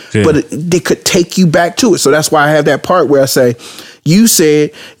God, but they could take you back to it. So that's why I have that part where I say, you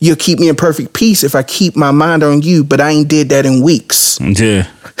said you'll keep me in perfect peace if I keep my mind on you, but I ain't did that in weeks. Yeah.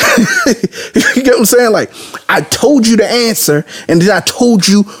 You get what I'm saying? Like I told you the answer and then I told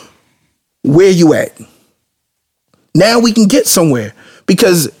you where you at. Now we can get somewhere,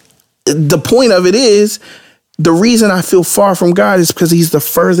 because the point of it is, the reason I feel far from God is because he's the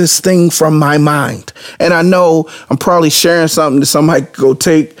furthest thing from my mind. And I know I'm probably sharing something that somebody could go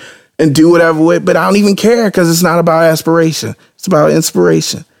take and do whatever with, but I don't even care, because it's not about aspiration. It's about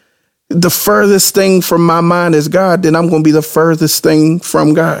inspiration. The furthest thing from my mind is God, then I'm going to be the furthest thing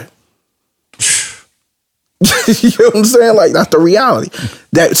from God. You know what I'm saying? Like, that's the reality.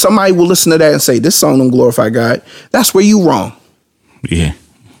 That somebody will listen to that and say, this song don't glorify God. That's where you wrong. Yeah.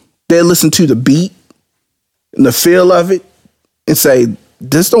 They'll listen to the beat and the feel of it and say,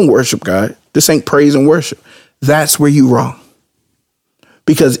 this don't worship God. This ain't praise and worship. That's where you wrong.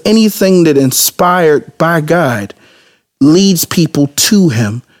 Because anything that inspired by God leads people to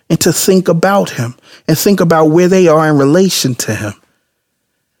him and to think about him and think about where they are in relation to him.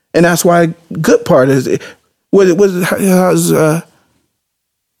 And that's why good part is, you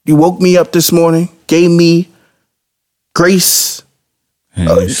woke me up this morning, gave me grace.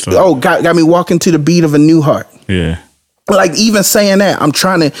 Got me walking to the beat of a new heart. Yeah. Like, even saying that, I'm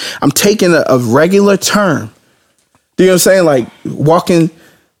taking a regular term. Do you know what I'm saying? Like walking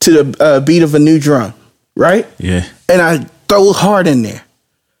to the beat of a new drum, right? Yeah. And I throw heart in there.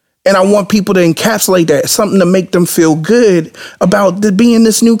 And I want people to encapsulate that, something to make them feel good about being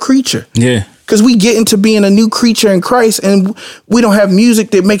this new creature. Yeah. Because we get into being a new creature in Christ and we don't have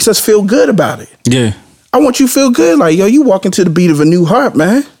music that makes us feel good about it. Yeah. I want you to feel good. Like, yo, you walking to the beat of a new heart,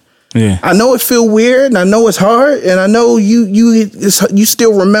 man. Yeah. I know it feel weird and I know it's hard and I know you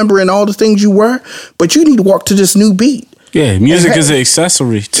still remembering all the things you were, but you need to walk to this new beat. Yeah, music is an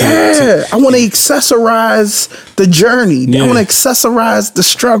accessory. I want to accessorize the journey. Yeah. I want to accessorize the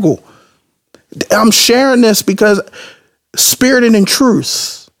struggle. I'm sharing this because spirited in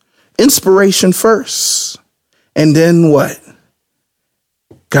truth, inspiration first. And then what?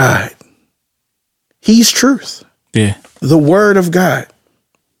 God. He's truth. Yeah. The word of God.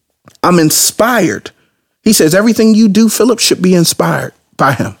 I'm inspired. He says everything you do, Philip, should be inspired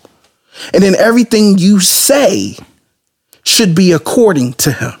by him. And then everything you say should be according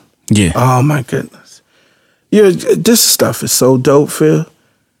to him. Yeah. Oh my goodness. This stuff is so dope, Phil.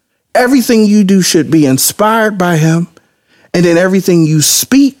 Everything you do should be inspired by him. And then everything you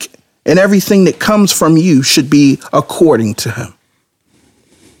speak and everything that comes from you should be according to him.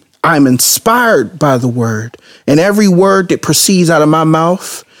 I'm inspired by the word, and every word that proceeds out of my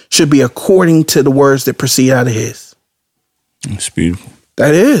mouth should be according to the words that proceed out of his. That's beautiful.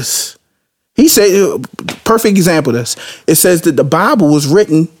 That is. He said, perfect example of this. It says that the Bible was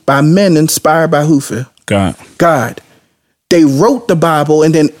written by men inspired by who, Phil? God. They wrote the Bible,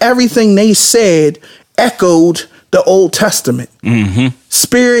 and then everything they said echoed the Old Testament. Mm-hmm.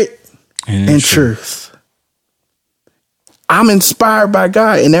 Spirit and truth. I'm inspired by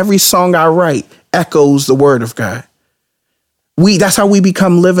God, and every song I write echoes the word of God. That's how we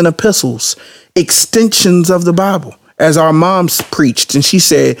become living epistles, extensions of the Bible. As our moms preached, and she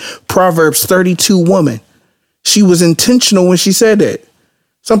said, Proverbs 32 woman. She was intentional when she said that.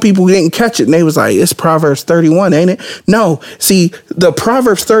 Some people didn't catch it, and they was like, it's Proverbs 31, ain't it? No. See, the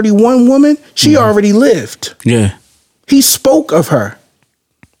Proverbs 31 woman, she already lived. Yeah. He spoke of her.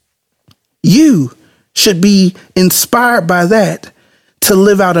 You should be inspired by that to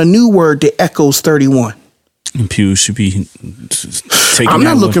live out a new word that echoes 31. And people should be taking I'm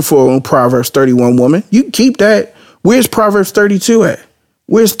not looking for a Proverbs 31 woman. You can keep that. Where's Proverbs 32 at?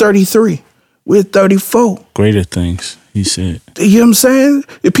 Where's 33? Where's 34? Greater things, he said. You know what I'm saying?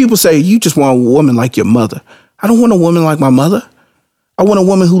 If people say, you just want a woman like your mother. I don't want a woman like my mother. I want a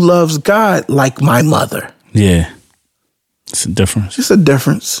woman who loves God like my mother. Yeah. It's a difference. It's a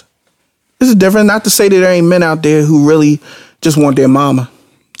difference. It's a difference. Not to say that there ain't men out there who really just want their mama.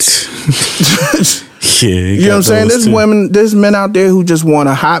 Yeah, you know what I'm saying? There's men out there who just want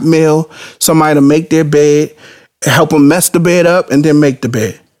a hot meal, somebody to make their bed, help them mess the bed up, and then make the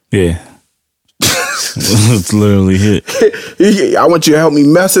bed. Yeah. It's literally it. I want you to help me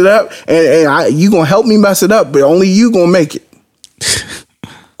mess it up, and you gonna help me mess it up, but only you gonna make it.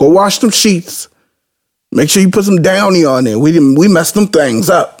 Go wash them sheets. Make sure you put some Downy on there. We messed them things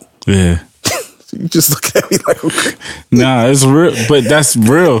up. Yeah. You just look at me like, okay. Nah, it's real, but that's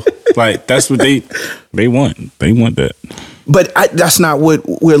real. Like, that's what they want. They want that. But that's not what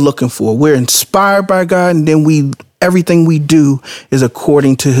we're looking for. We're inspired by God, and then everything we do is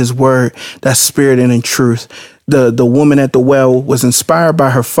according to his word. That's spirit and in truth. The woman at the well was inspired by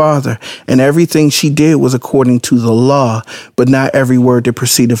her father, and everything she did was according to the law, but not every word that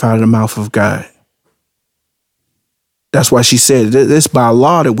proceeded out of the mouth of God. That's why she said, it's by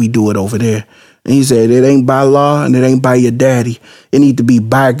law that we do it over there. And he said, it ain't by law and it ain't by your daddy. It need to be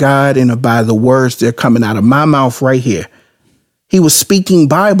by God and by the words that are coming out of my mouth right here. He was speaking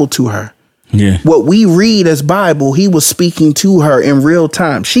Bible to her. Yeah. What we read as Bible, he was speaking to her in real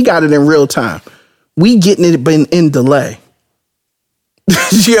time. She got it in real time. We getting it in delay.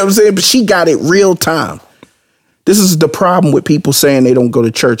 You know what I'm saying? But she got it real time. This is the problem with people saying they don't go to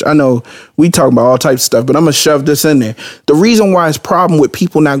church. I know we talk about all types of stuff, but I'm going to shove this in there. The reason why it's a problem with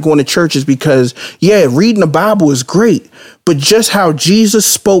people not going to church is because, yeah, reading the Bible is great, but just how Jesus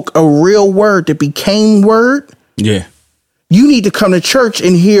spoke a real word that became word. Yeah. You need to come to church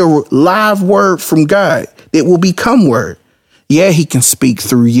and hear live word from God that will become word. Yeah, he can speak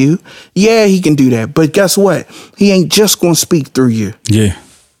through you. Yeah, he can do that. But guess what? He ain't just going to speak through you. Yeah.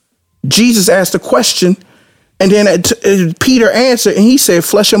 Jesus asked a question. And then Peter answered, and he said,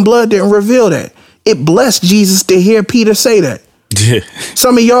 flesh and blood didn't reveal that. It blessed Jesus to hear Peter say that. Yeah.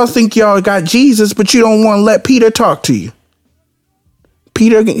 Some of y'all think y'all got Jesus, but you don't want to let Peter talk to you.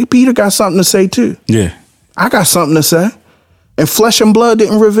 Peter got something to say too. Yeah. I got something to say. And flesh and blood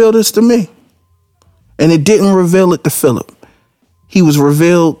didn't reveal this to me. And it didn't reveal it to Philip. He was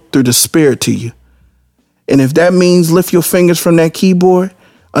revealed through the Spirit to you. And if that means lift your fingers from that keyboard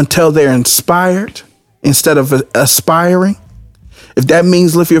until they're inspired, instead of aspiring, if that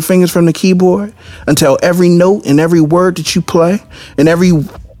means lift your fingers from the keyboard until every note and every word that you play and every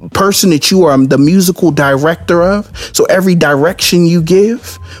person that you are the musical director of, so every direction you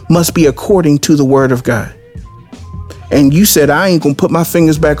give must be according to the word of God. And you said, I ain't gonna put my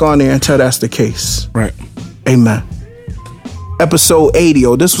fingers back on there until that's the case. Right. Amen. Episode 80.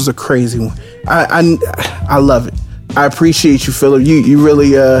 Oh, this was a crazy one. I love it. I appreciate you, Philip. You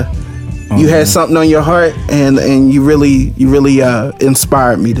really you had something on your heart, and you really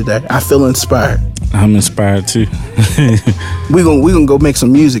inspired me today. I feel inspired. I'm inspired too. we gonna go make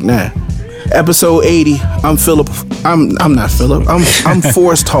some music now. Episode 80. I'm Philip. I'm not Philip. I'm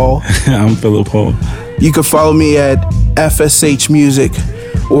Forrest Hall. I'm Philip Hall. You can follow me at FSH Music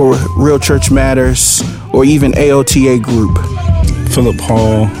or Real Church Matters or even AOTA Group. Philip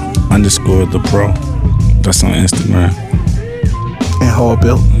Hall _ the Pro. That's on Instagram. And Hall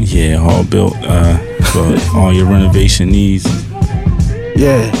Built. Yeah, Hall Built for all your renovation needs.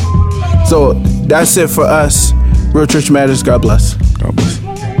 Yeah. So that's it for us. Real Church Matters. God bless. God bless.